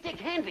that hick-dick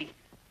Hanvey.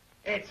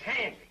 It's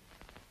Hanvey.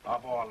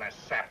 Of all the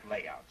sap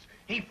layouts.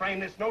 He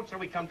framed this note so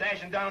we come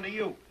dashing down to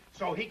you,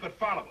 so he could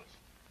follow us.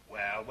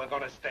 Well, we're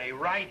gonna stay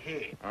right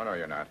here. Oh, no,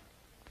 you're not.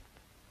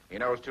 He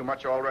knows too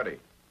much already.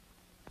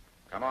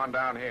 Come on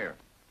down here.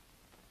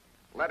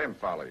 Let him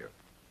follow you.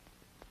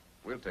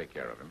 We'll take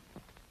care of him.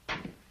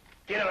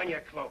 Get on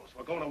your clothes.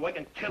 We're going to wake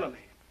and kill him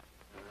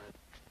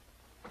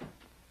here.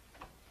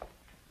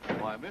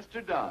 Why,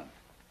 Mr. Dunn.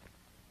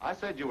 I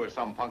said you were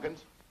some punkins.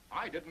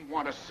 I didn't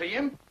want to see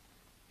him.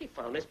 He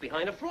found this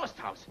behind a Frost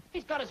house.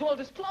 He's got us all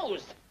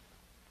disclosed.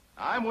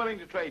 I'm willing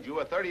to trade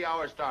you a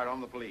 30-hour start on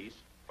the police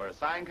for a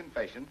signed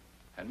confession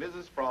and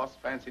Mrs. Frost's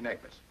fancy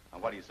necklace. Now,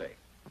 what do you say?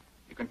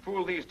 You can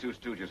fool these two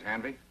stooges,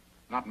 Hanvey.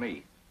 Not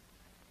me.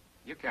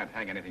 You can't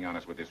hang anything on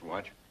us with this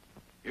watch.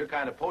 You're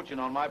kind of poaching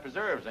on my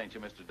preserves, ain't you,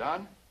 Mr.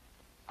 Dunn?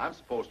 I'm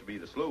supposed to be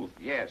the sleuth.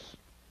 Yes.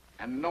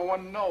 And no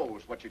one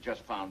knows what you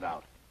just found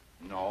out.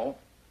 No,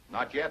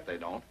 not yet, they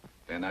don't.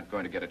 They're not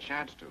going to get a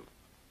chance to.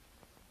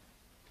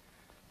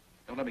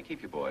 Don't let me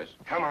keep you, boys.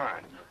 Come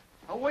on.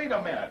 Oh, wait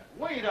a minute.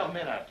 Wait a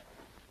minute.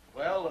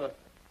 Well,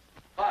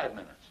 5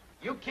 minutes.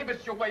 You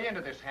kibitzed your way into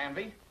this,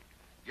 Hanvey.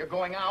 You're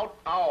going out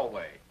our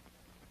way.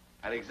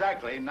 At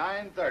exactly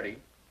 9:30,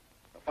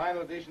 the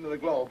final edition of the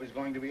Globe is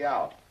going to be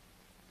out.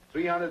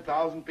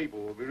 300,000 people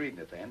will be reading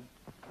it then.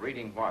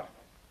 Reading what?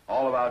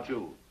 All about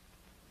you.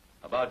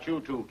 About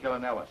you two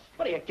killing Ellis.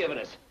 What are you giving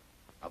us?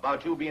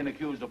 About you being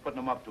accused of putting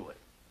them up to it.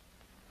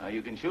 Now,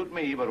 you can shoot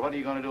me, but what are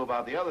you going to do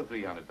about the other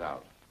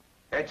 300,000?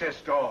 It's a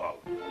stall.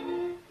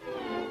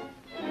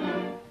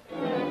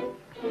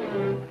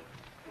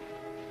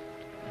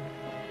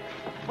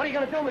 What are you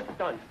going to do, Mr.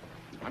 Dunn?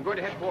 I'm going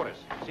to headquarters.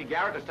 See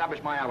Garrett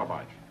establish my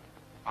alibi.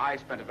 I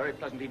spent a very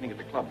pleasant evening at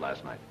the club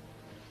last night.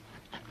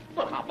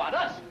 Well, how about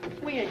us?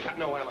 We ain't got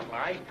no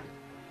alibi.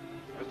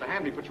 Mr.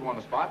 Hanvey put you on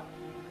the spot.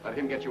 Let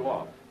him get you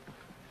off.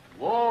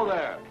 Whoa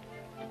there.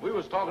 We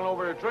was talking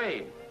over a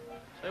trade.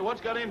 Say,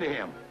 what's got into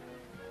him?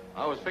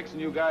 I was fixing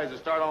you guys to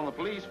start on the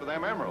police for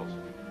them emeralds.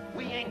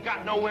 We ain't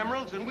got no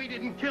emeralds, and we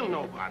didn't kill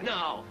nobody.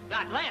 No,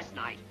 not last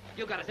night.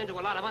 You got us into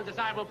a lot of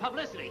undesirable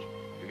publicity.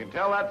 You can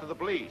tell that to the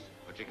police,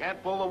 but you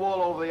can't pull the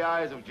wool over the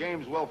eyes of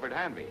James Wilford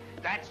Hanvey.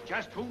 That's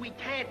just who we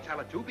can't tell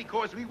it to,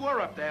 because we were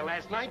up there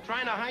last night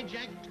trying to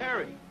hijack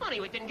Terry.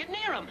 Honey, we didn't get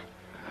near him.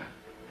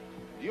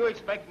 Do you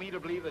expect me to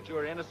believe that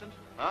you're innocent?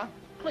 Huh?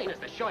 Clean as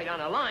the shirt on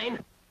a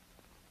line.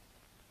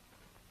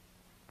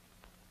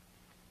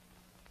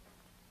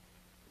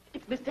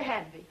 It's Mr.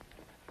 Hanvey.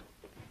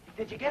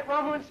 Did you get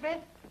Romo and Smith?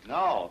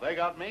 No, they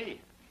got me.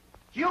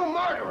 You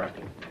murderer!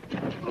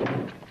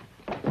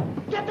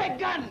 Get that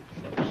gun!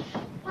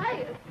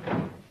 Quiet.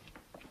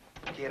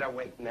 Get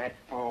away from that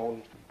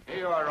phone. Here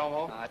you are,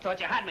 Romo. I thought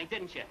you had me,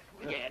 didn't you?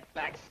 Get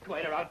back,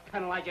 squater. I'll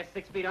penalize you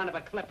 6 feet under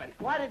the clipping.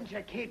 Why didn't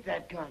you keep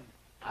that gun?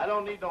 I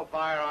don't need no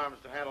firearms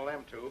to handle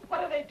them two.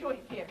 What are they doing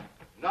here?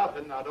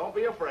 Nothing. Now, don't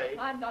be afraid.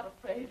 I'm not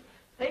afraid.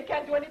 They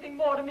can't do anything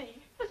more to me.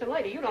 Listen,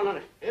 lady, you don't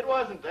understand. It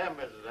wasn't them,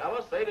 Mrs.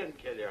 Ellis. They didn't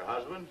kill your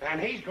husband. And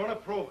he's gonna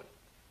prove it.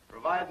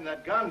 Providing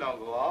that gun don't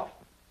go off.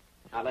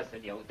 Now,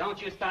 listen, you. Don't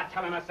you start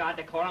telling us our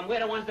decorum. We're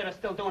the ones that are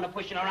still doing the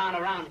pushing around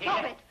here.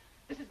 Stop it!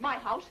 This is my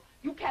house.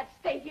 You can't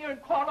stay here and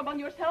quarrel among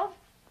yourselves.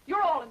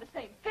 You're all in the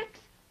same fix.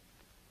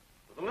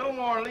 With a little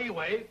more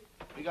leeway,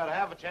 we got to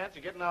have a chance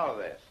of getting out of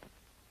this.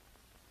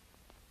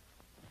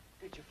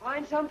 Did you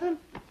find something?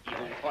 You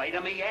wait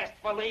till me asked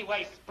for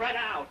leeway. Spread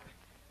out.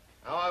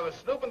 Now, I was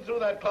snooping through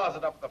that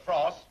closet up at the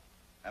Frost,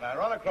 and I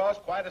run across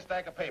quite a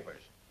stack of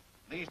papers.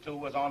 These two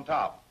was on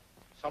top.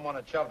 Someone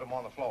had shoved them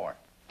on the floor.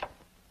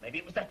 Maybe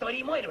it was that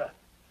dirty murderer.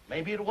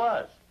 Maybe it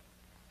was.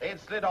 They had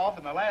slid off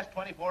in the last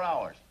 24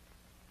 hours.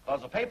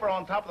 Because the paper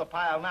on top of the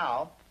pile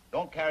now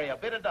don't carry a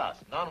bit of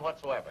dust, none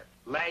whatsoever.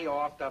 Lay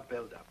off the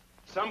build-up.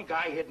 Some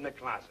guy hid in the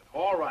closet.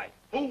 All right.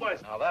 Who was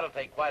it? Now, that'll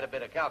take quite a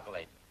bit of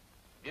calculating.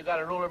 You got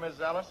a ruler,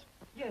 Mrs. Ellis?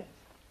 Yes.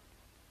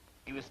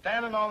 He was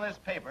standing on this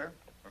paper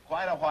for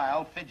quite a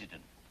while, fidgeting.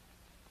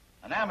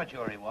 An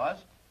amateur he was,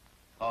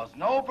 because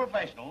no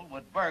professional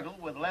would burgle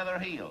with leather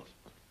heels.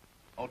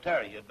 Oh,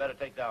 Terry, you'd better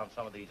take down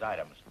some of these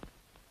items.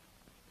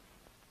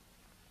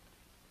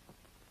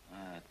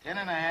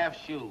 10.5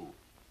 shoe,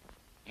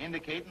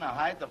 indicating a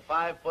height of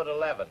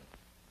 5'11".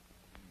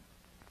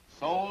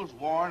 Soles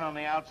worn on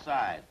the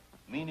outside,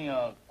 meaning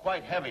a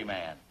quite heavy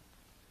man.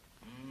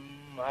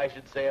 I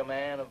should say a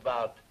man of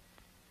about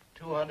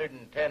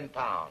 210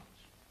 pounds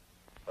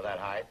for that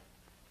height.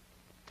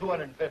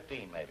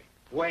 215, maybe.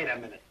 Wait a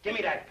minute. Give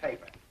me that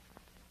paper.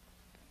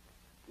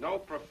 No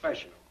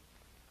professional.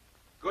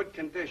 Good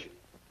condition.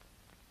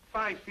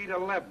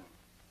 5'11".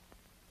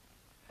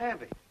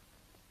 Heavy.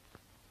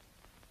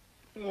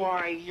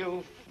 Why,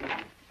 you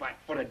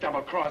flat-footed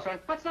double-crosser.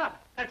 What's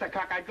up? That's a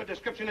cockeyed good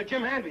description of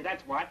Jim Hanvey,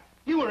 that's what.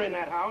 You were in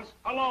that house,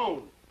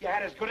 alone. You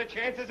had as good a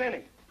chance as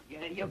any.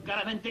 Yeah, you've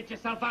got to vindict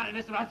yourself out of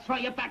this or I'll throw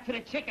you back to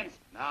the chickens.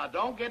 Now,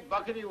 don't get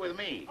buckety with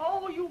me.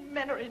 Oh, you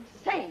men are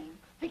insane,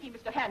 thinking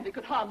Mr. Hanvey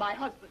could harm my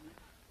husband.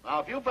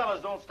 Now, if you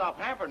fellas don't stop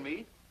hampering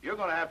me, you're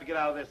going to have to get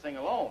out of this thing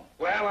alone.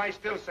 Well, I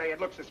still say it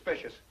looks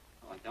suspicious.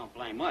 Oh, don't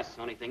blame us.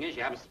 Only thing is,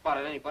 you haven't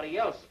spotted anybody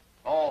else.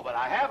 Oh, but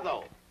I have,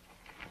 though.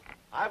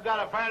 I've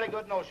got a fairly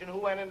good notion who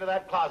went into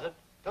that closet,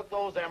 took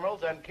those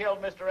emeralds, and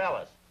killed Mr.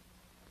 Ellis.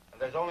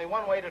 And there's only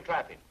one way to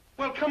trap him.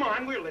 Well, come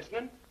on, we're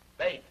listening.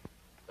 Bait.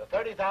 The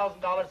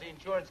 $30,000 the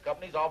insurance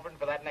company's offering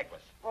for that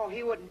necklace. Oh,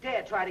 he wouldn't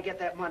dare try to get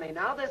that money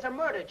now. There's a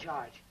murder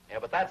charge. Yeah,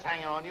 but that's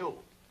hanging on you.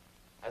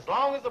 As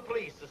long as the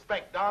police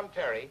suspect Don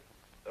Terry,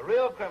 the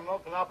real criminal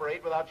can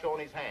operate without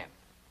showing his hand.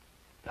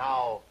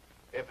 Now,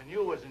 if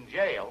you was in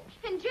jail...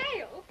 In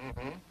jail?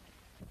 Mm-hmm.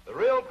 The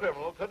real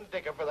criminal couldn't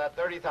ticket for that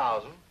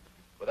 30,000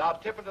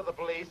 without tipping to the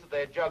police that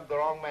they had jugged the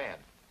wrong man.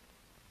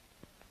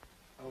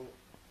 Oh,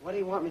 what do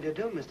you want me to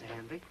do, Mr.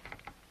 Hanvey?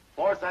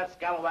 Force that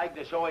scalawag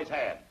to show his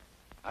hand.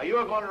 Now,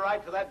 you're going to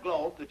write to that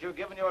Globe that you're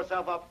giving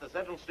yourself up at the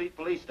Central Street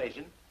Police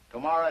Station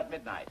tomorrow at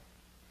midnight.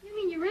 You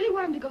mean you really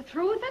want him to go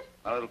through with it?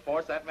 Well, it'll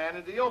force that man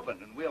into the open,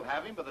 and we'll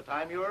have him by the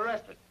time you're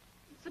arrested.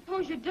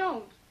 Suppose you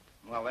don't.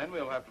 Well, then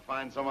we'll have to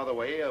find some other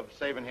way of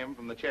saving him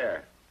from the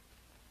chair.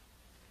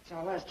 It's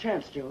our last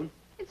chance, June.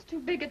 It's too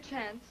big a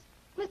chance.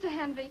 Mr.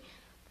 Hanvey,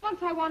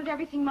 once I wanted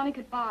everything money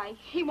could buy.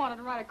 He wanted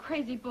to write a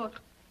crazy book.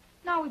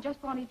 Now we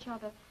just want each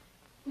other.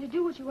 And to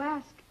do what you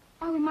ask,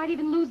 why, we might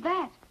even lose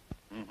that.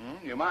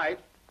 Mm-hmm, you might.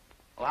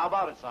 Well, how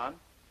about it, son?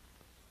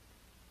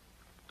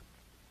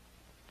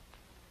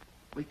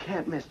 We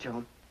can't miss,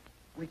 Joan.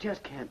 We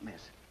just can't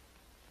miss.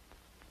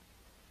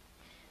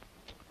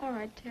 All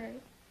right, Terry.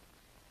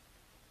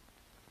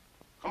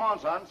 Come on,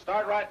 son.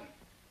 Start writing.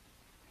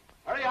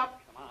 Hurry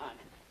up. Come on.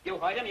 You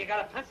heard him. You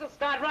got a pencil?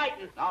 Start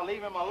writing. Now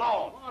leave him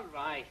alone. All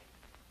right.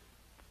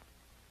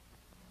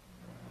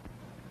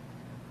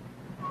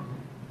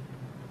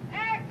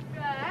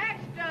 Extra,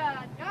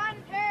 extra! John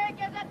Terry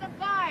is at the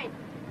fight.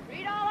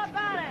 Read all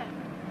about it.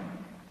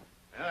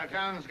 Well,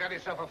 John's got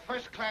himself a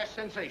first-class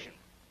sensation.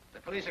 The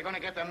police are going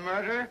to get the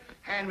murderer,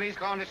 Hanvey's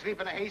going to sleep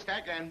in a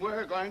haystack, and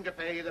we're going to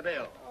pay the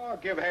bill. Oh,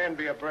 give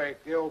Hanvey a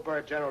break. The old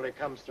bird generally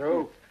comes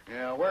through.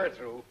 Yeah, we're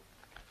through.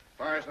 As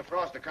far as the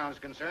Frost account's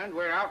concerned,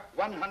 we're out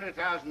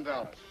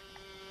 $100,000.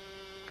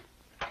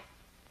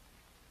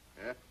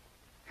 Yeah?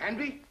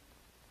 Hanvey,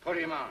 put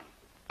him on.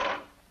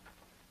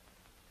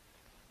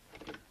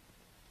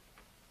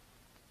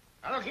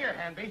 Now, look here,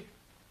 Hanvey.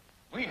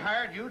 We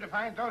hired you to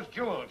find those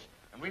jewels,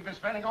 and we've been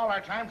spending all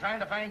our time trying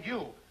to find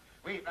you.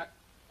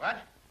 What?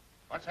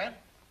 What's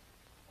that?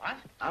 What?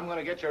 I'm going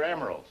to get your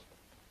emeralds.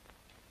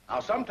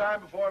 Now,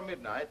 sometime before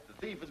midnight, the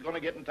thief is going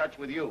to get in touch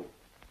with you.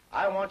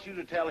 I want you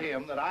to tell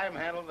him that I'm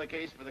handling the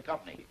case for the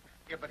company.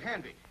 Yeah, but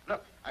Hanvey,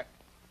 look,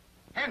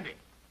 Hanvey!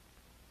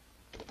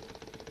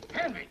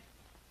 Hanvey!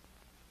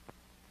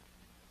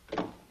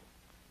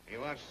 He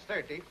wants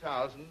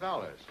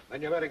 $30,000.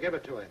 Then you better give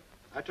it to him.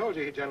 I told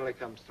you he generally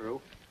comes through.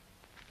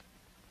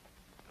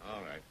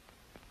 All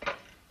right.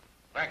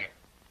 Back it.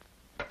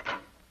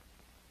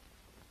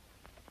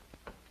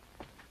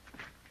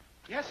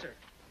 Yes, sir.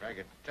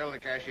 Brackett, tell the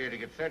cashier to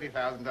get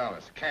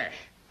 $30,000, cash.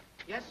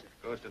 Yes, sir.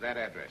 Goes to that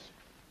address.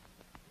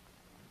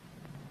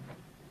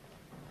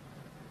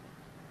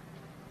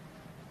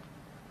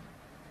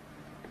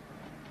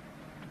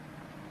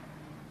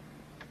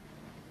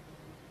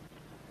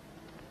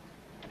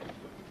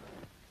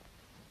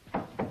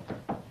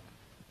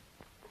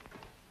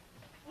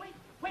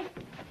 Wait.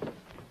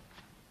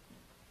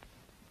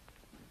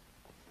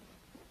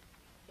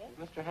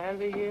 Mr.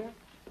 Hanvey here?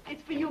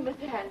 It's for you,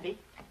 Mr. Hanvey.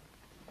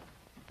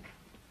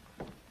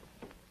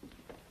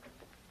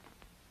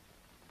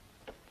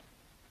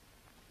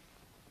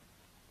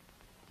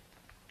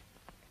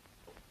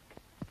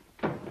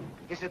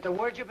 Is it the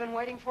word you've been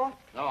waiting for?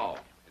 No,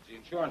 it's the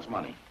insurance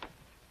money.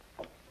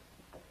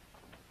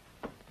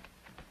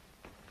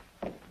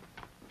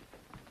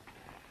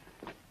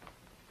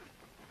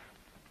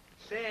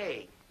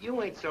 Say,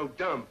 you ain't so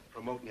dumb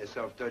promoting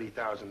yourself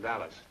 $30,000.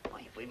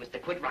 Why, if we was to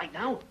quit right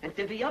now and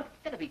divvy up,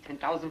 that'd be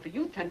 10,000 for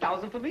you,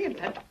 10,000 for me, and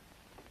 10,000...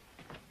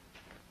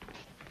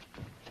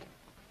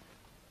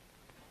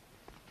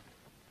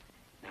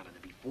 Now,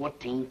 that'd be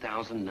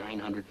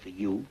 14,900 for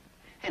you,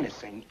 and the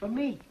same for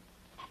me.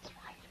 That's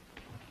right.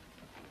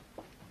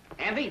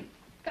 Hanvey,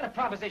 got a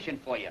proposition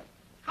for you.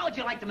 How would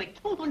you like to make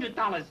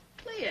 $200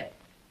 clear?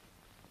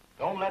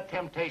 Don't let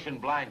temptation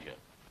blind you.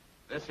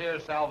 This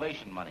here's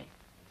salvation money.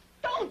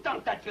 Don't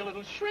dump that, you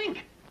little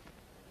shrink.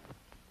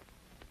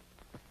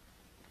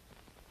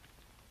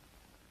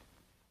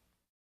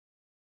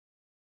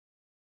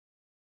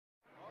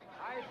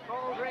 Ice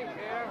cold drink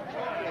here.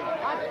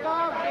 Hot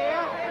dog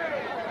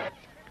here.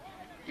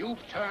 You've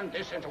turned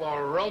this into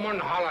a Roman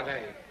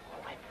holiday.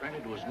 My friend,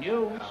 it was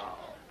news.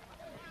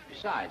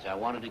 Besides, I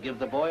wanted to give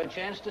the boy a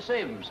chance to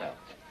save himself.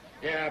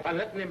 Yeah, by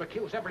letting him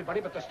accuse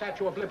everybody but the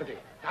Statue of Liberty.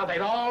 Now,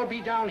 they'll all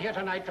be down here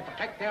tonight to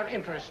protect their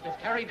interests if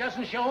Terry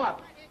doesn't show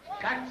up.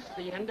 That's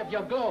the end of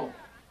your go.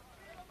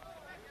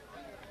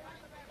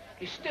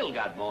 He's still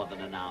got more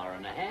than an hour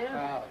and a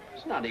half.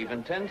 It's not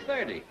even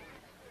 10:30.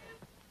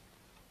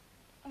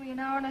 Only an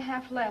hour and a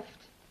half left.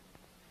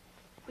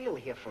 We'll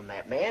hear from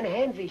that man.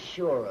 Hanvey's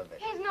sure of it.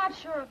 He's not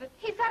sure of it.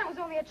 He said it was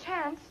only a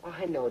chance. Oh,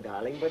 I know,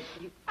 darling, but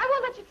you... I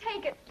won't let you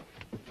take it.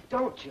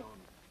 Don't, Joan.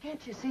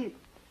 Can't you see?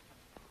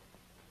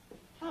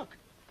 Look.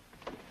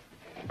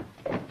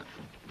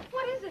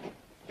 What is it?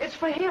 It's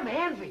for him,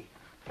 Hanvey.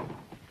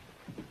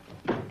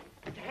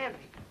 Mr.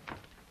 Hanvey.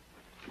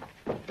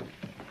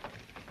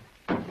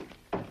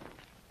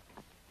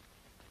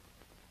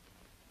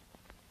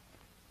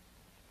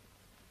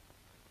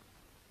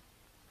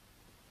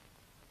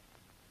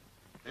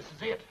 This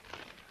is it.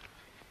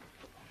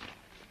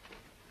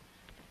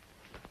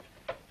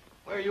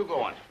 Where are you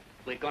going?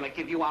 We're gonna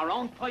give you our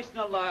own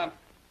personal,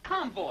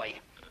 convoy.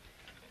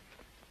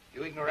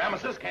 You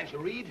ignoramuses, can't you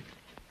read?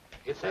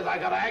 It says I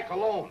gotta act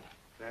alone.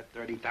 That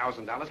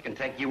 $30,000 can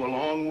take you a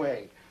long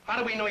way. How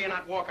do we know you're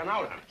not walking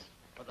out on us?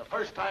 For the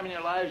first time in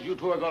your lives, you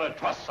two are gonna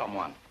trust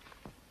someone.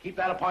 Keep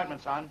that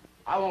appointment, son.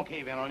 I won't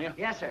cave in on you.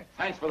 Yes, sir.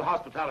 Thanks for the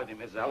hospitality,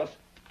 Mrs. Ellis.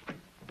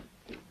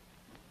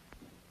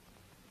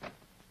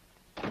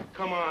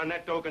 Come on,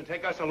 that dough can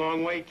take us a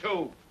long way,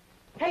 too.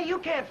 Hey, you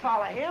can't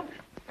follow him.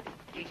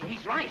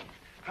 He's right.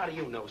 How do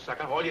you know,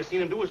 sucker? All you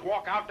seen him do is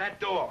walk out that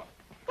door.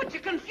 But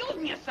you're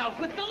confusing yourself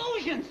with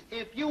delusions.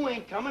 If you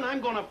ain't coming,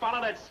 I'm gonna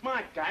follow that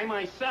smart guy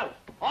myself.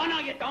 Oh, no,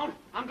 you don't.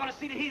 I'm gonna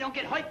see that he don't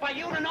get hurt by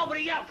you and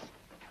nobody else.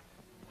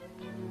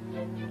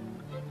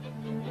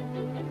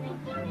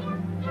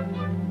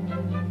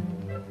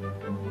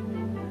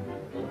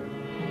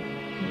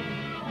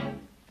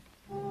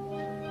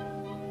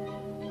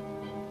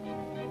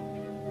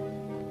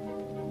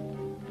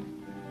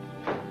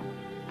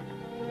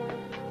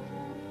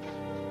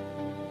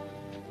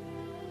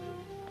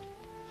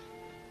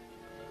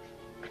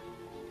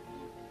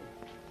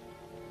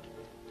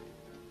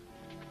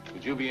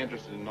 Would you be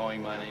interested in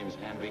knowing my name's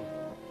Hanvey?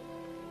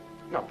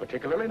 Not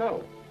particularly,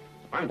 no.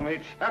 I'm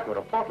H. Atwood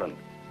of Portland.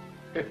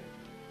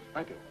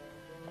 Thank you.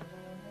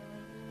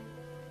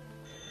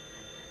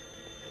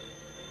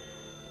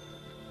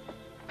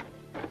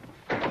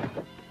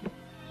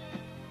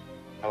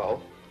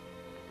 Hello?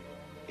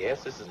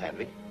 Yes, this is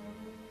Hanvey.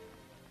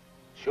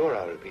 Sure,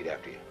 I'll repeat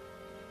after you.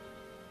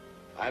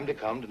 I'm to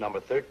come to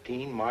number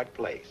 13 Mart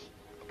Place,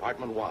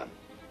 apartment 1.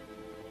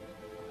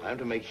 I'm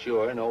to make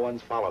sure no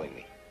one's following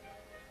me.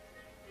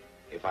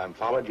 If I'm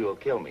followed, you'll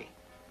kill me.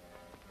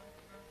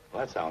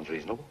 Well, that sounds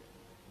reasonable.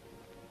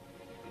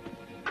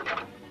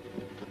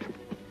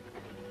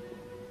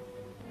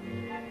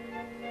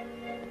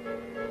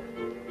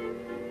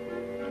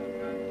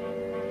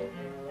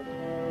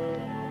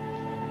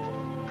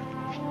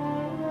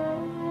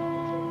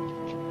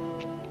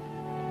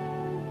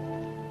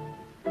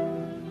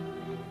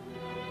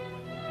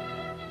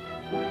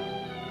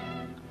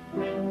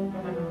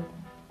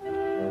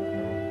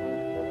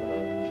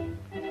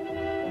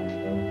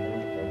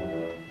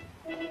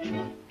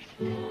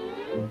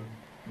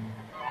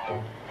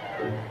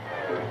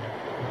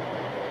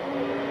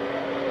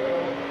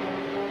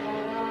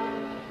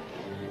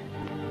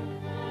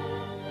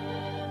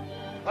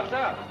 What's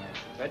up?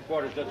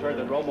 Headquarters just heard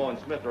that Romo and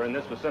Smith are in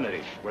this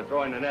vicinity. We're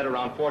throwing the net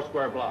around 4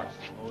 square blocks.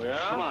 Oh, yeah?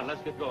 Come on,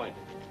 let's get going.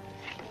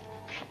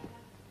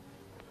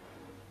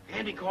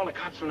 Andy called the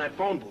cops from that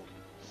phone booth.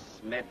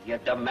 Smith, you're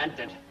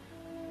demented.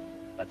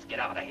 Let's get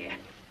out of here.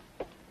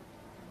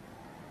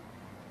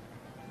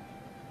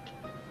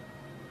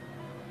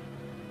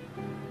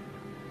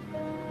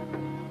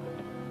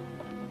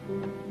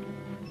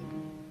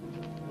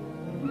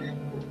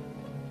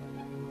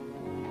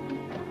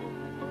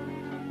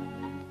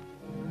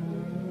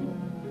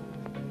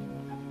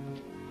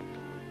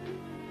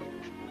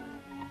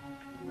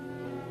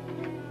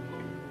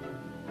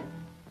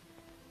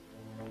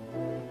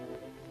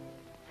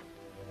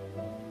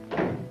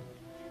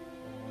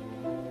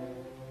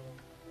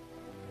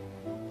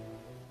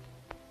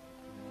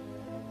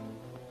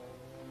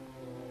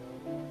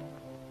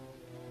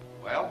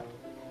 Well,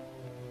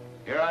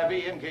 here I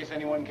be in case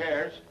anyone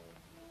cares.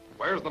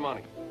 Where's the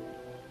money?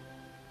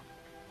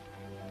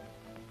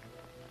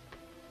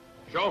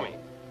 Show me.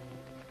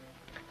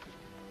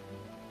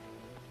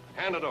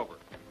 Hand it over.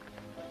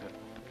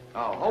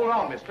 Oh, hold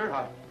on, mister.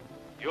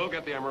 You'll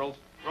get the emeralds.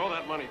 Throw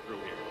that money through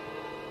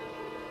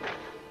here.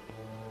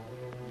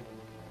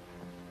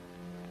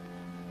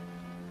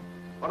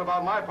 What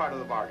about my part of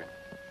the bargain?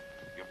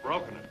 You've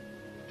broken it.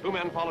 2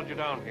 men followed you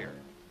down here.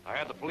 I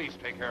had the police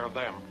take care of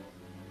them.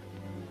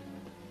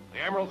 The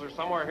emeralds are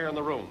somewhere here in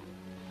the room.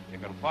 You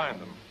can find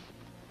them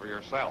for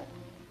yourself.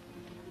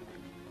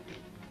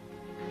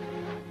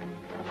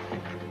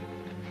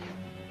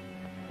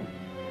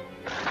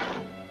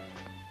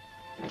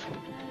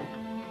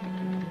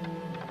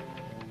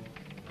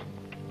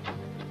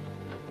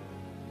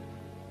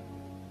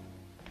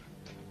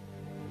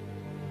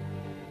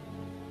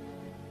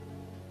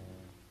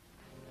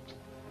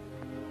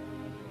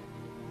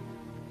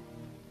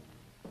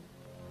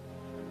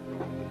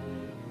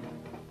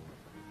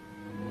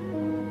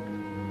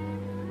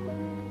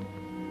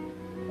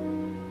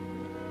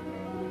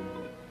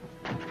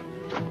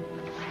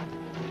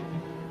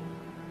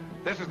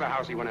 This is the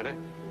house he went into.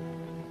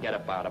 Get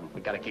about him.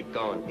 We gotta keep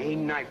going. He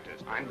knifed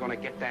us. I'm gonna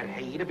get that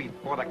hater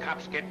before the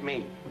cops get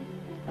me.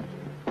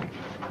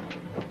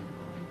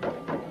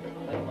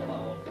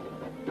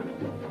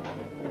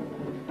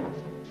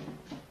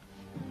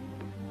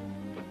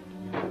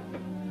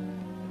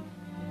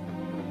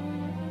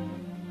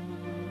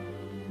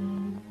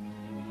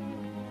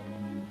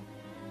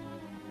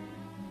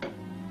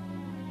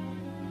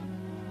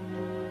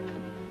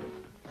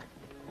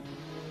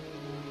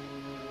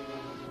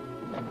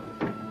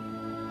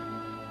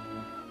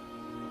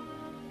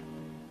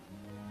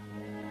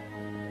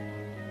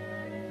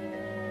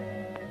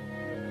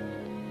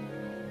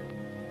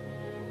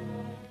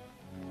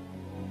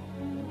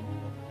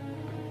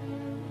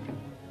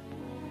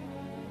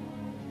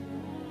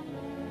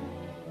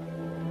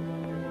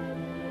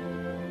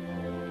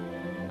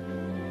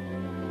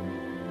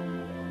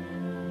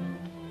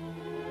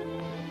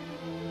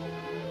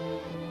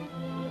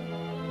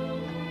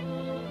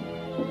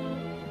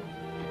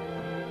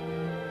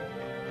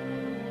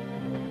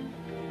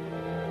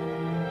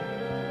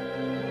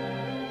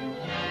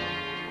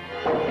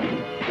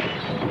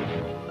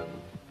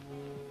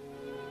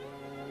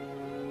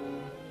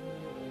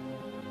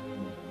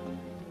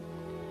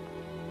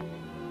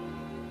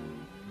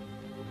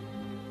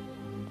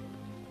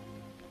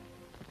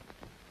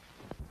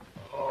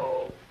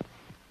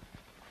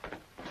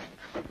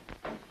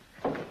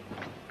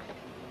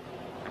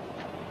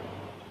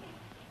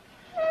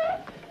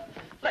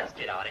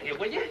 of here,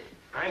 will you?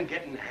 I'm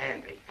getting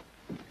handy.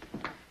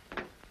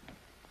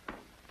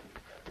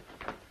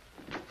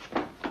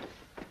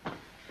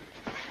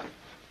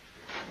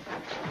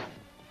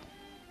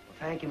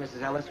 Thank you,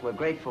 Mrs. Ellis. We're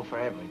grateful for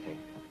everything.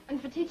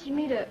 And for teaching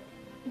me to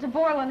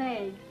boil an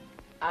egg.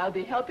 I'll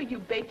be helping you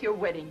bake your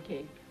wedding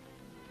cake.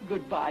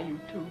 Goodbye, you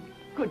two.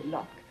 Good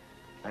luck.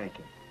 Thank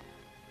you.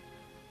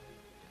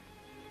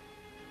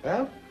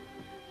 Well?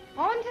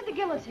 On to the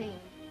guillotine.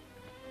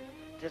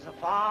 'Tis a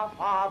far,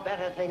 far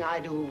better thing I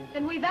do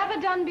Than we've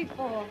ever done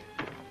before.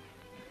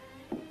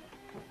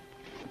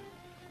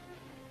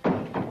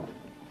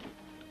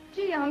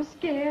 Gee, I'm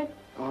scared.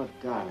 Oh,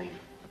 darling.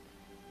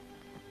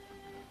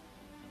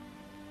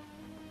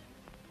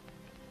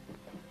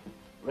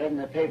 Read in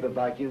the paper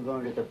about you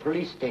going to the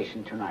police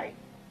station tonight.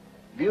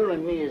 Buell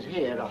and me is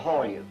here to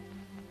haul you.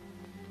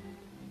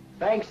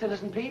 Thanks,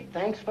 Citizen Pete.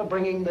 Thanks for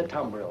bringing the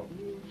tumbril.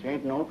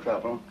 Ain't no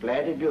trouble.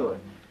 Glad to do it.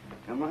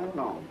 Come right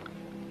along.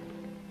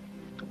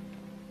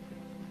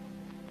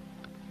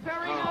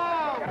 Hurry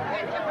home!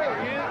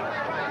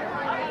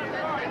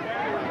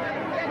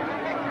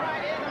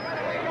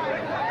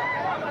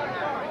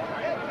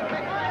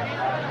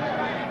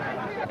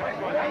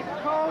 Nice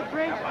cold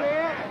drink,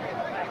 dear.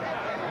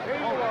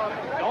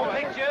 No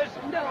pictures?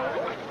 No,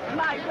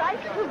 my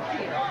right boot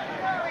here.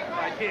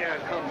 Right here,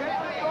 come.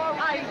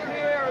 I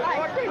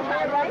said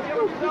my right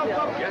boot here.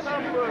 Yes,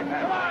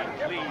 come on,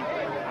 please.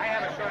 I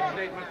have a short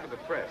statement for the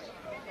press.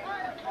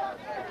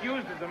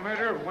 Accused of the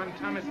murder of one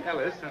Thomas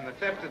Ellis and the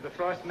theft of the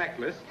Frost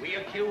necklace. We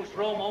accuse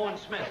Romo and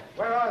Smith.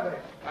 Where are they?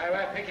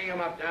 We're picking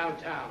them up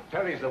downtown.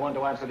 Terry's the one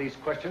to answer these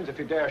questions if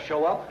you dare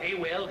show up. He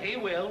will.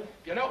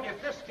 You know,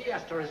 if this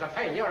fiesta is a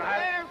failure,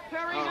 There,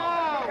 Perry,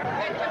 no!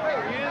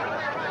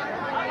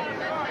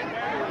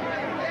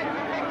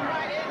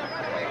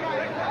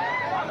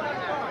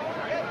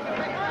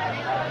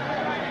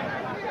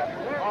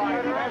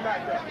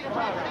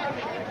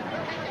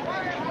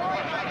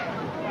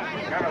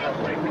 May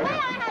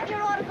I have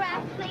your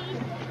autograph, please?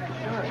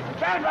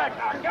 Stand back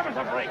now. Give us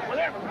a break, will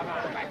you?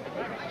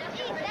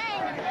 Gee,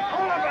 thanks.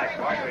 Hold on back,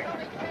 boy.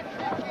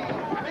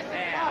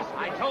 There,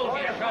 I told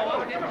you to show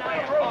up, didn't I?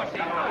 Of course he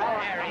was.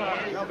 There he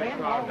is.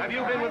 Have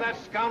you been with that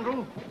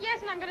scoundrel?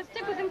 Yes, and I'm going to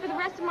stick with him for the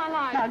rest of my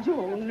life. Now,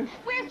 Joan.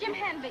 Where's Jim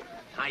Hanvey?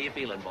 How you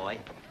feeling, boy?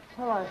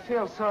 Oh, I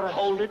feel sort of...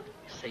 Hold it.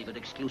 Save it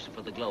exclusive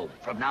for the Globe.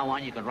 From now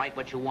on, you can write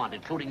what you want,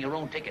 including your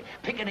own ticket.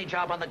 Pick any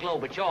job on the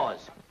Globe. It's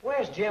yours.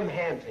 Where's Jim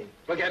Hanvey?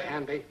 Forget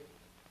Hanvey.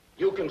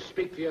 You can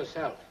speak for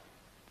yourself.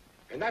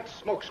 In that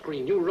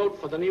smokescreen you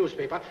wrote for the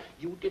newspaper,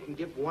 you didn't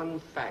give one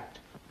fact,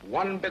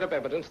 one bit of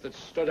evidence that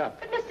stood up.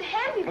 But Mr.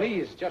 Hanvey...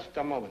 Please, just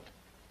a moment.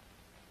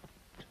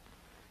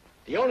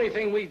 The only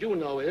thing we do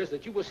know is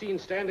that you were seen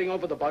standing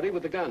over the body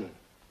with the gun.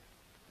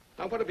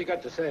 Now, what have you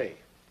got to say?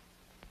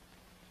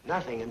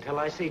 Nothing until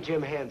I see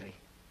Jim Hanvey.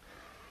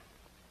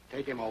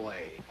 Take him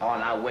away. Oh,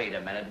 now, wait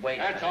a minute. Wait.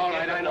 That's all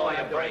right. I know what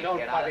I'm doing.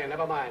 Don't bother you.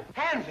 Never mind.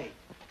 Hanvey!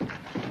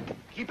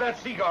 Keep that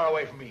cigar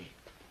away from me.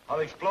 I'll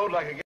explode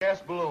like a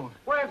gas balloon.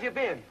 Where have you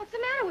been? What's the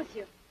matter with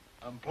you?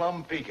 I'm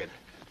plumb peaked.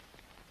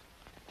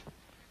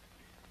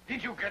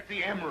 Did you get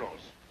the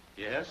emeralds?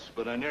 Yes,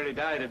 but I nearly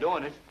died of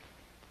doing it.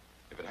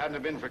 If it hadn't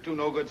have been for two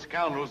no-good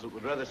scoundrels that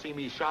would rather see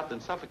me shot than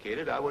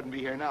suffocated, I wouldn't be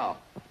here now.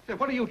 Hey,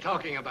 what are you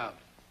talking about?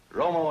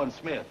 Romo and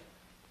Smith.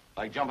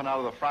 Like jumping out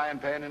of the frying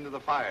pan into the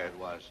fire, it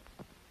was.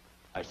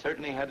 I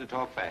certainly had to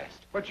talk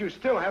fast. But you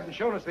still haven't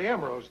shown us the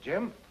emeralds,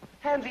 Jim.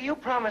 Hanvey, you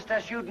promised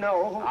us you'd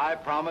know who... I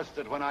promised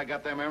that when I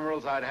got them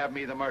emeralds, I'd have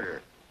me the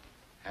murder.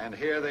 And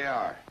here they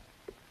are.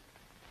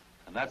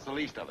 And that's the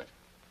least of it.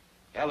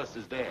 Ellis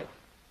is dead.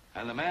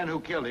 And the man who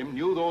killed him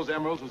knew those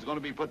emeralds was going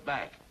to be put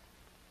back.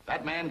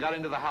 That man got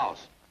into the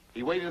house.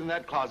 He waited in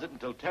that closet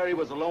until Terry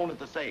was alone at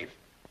the safe.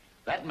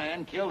 That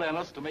man killed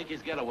Ellis to make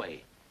his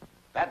getaway.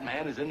 That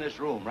man is in this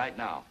room right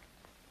now.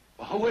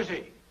 Well, who is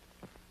he?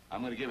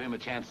 I'm going to give him a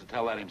chance to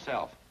tell that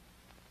himself.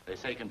 They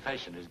say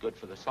confession is good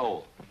for the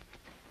soul.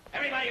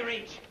 Everybody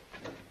reach.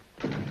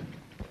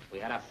 We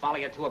had to follow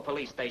you to a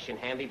police station,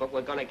 Handy, but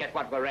we're going to get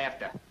what we're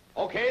after.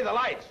 Okay, the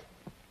lights.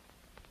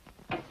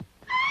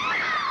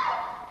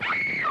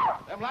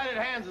 Them lighted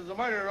hands is the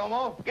murderer,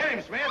 Romo. Get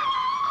him, Smith.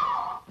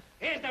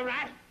 Here's the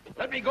rat.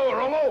 Let me go,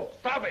 Romo.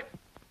 Stop it.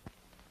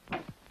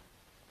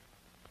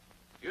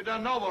 You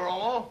done noble,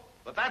 Romo,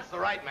 but that's the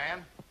right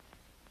man.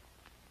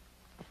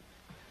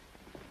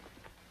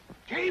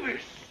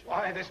 Davis!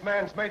 Why, this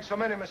man's made so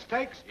many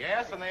mistakes.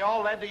 Yes, and they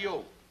all led to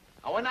you.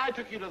 Now, when I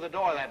took you to the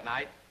door that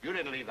night, you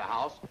didn't leave the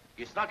house.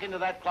 You snuck into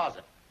that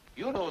closet.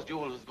 You knew those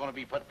jewels was going to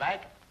be put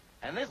back.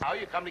 And this is how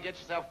you come to get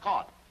yourself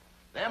caught.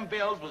 Them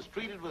bills was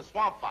treated with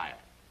swamp fire.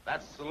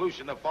 That's the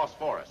solution of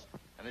phosphorus.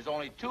 And there's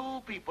only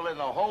two people in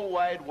the whole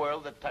wide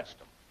world that touched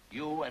them.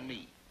 You and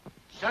me.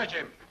 Search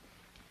him.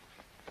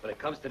 When it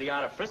comes to the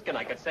art of frisking,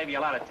 I could save you a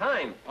lot of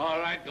time. All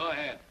right, go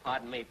ahead.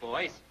 Pardon me,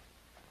 boys.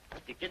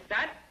 You get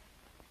that?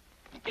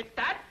 You get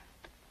that?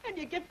 And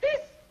you get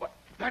this? What?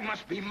 That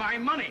must be my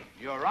money.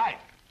 You're right.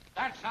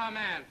 That's our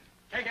man.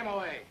 Take him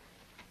away.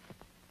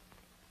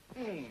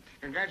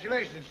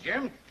 Congratulations,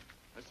 Jim.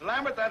 Mr.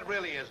 Lambert, that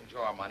really isn't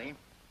your money.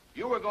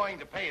 You were going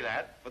to pay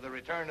that for the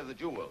return of the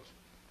jewels.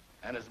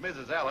 And as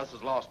Mrs. Ellis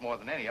has lost more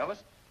than any of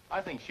us,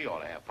 I think she ought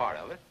to have part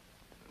of it.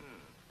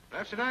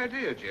 That's an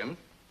idea, Jim.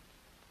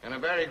 And a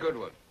very good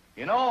one.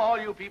 You know, all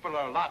you people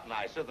are a lot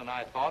nicer than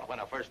I thought when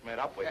I first met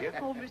up with you.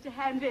 Oh, Mr.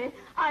 Hanvey,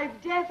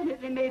 I've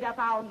definitely made up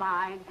our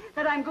mind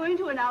that I'm going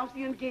to announce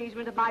the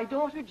engagement of my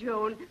daughter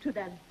Joan to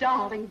that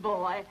darling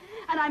boy.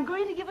 And I'm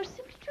going to give a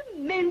simply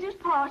tremendous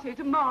party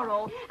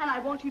tomorrow. And I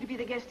want you to be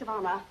the guest of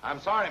honor. I'm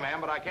sorry, ma'am,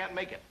 but I can't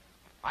make it.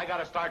 I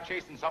gotta start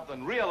chasing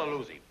something real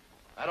elusive.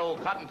 That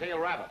old cottontail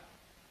rabbit.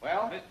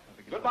 Well,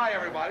 goodbye,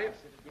 everybody.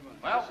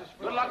 Well,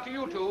 good luck to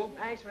you two.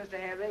 Thanks, Mr.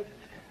 Hanvey.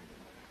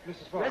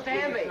 Mrs. Frost. Mr.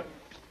 Hanvey,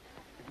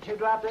 did you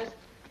drop this?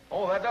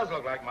 Oh, that does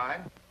look like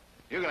mine.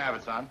 You can have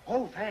it, son.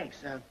 Oh, thanks.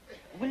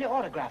 Will you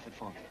autograph it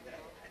for me?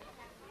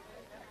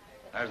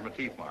 There's my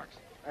teeth marks.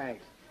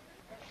 Thanks.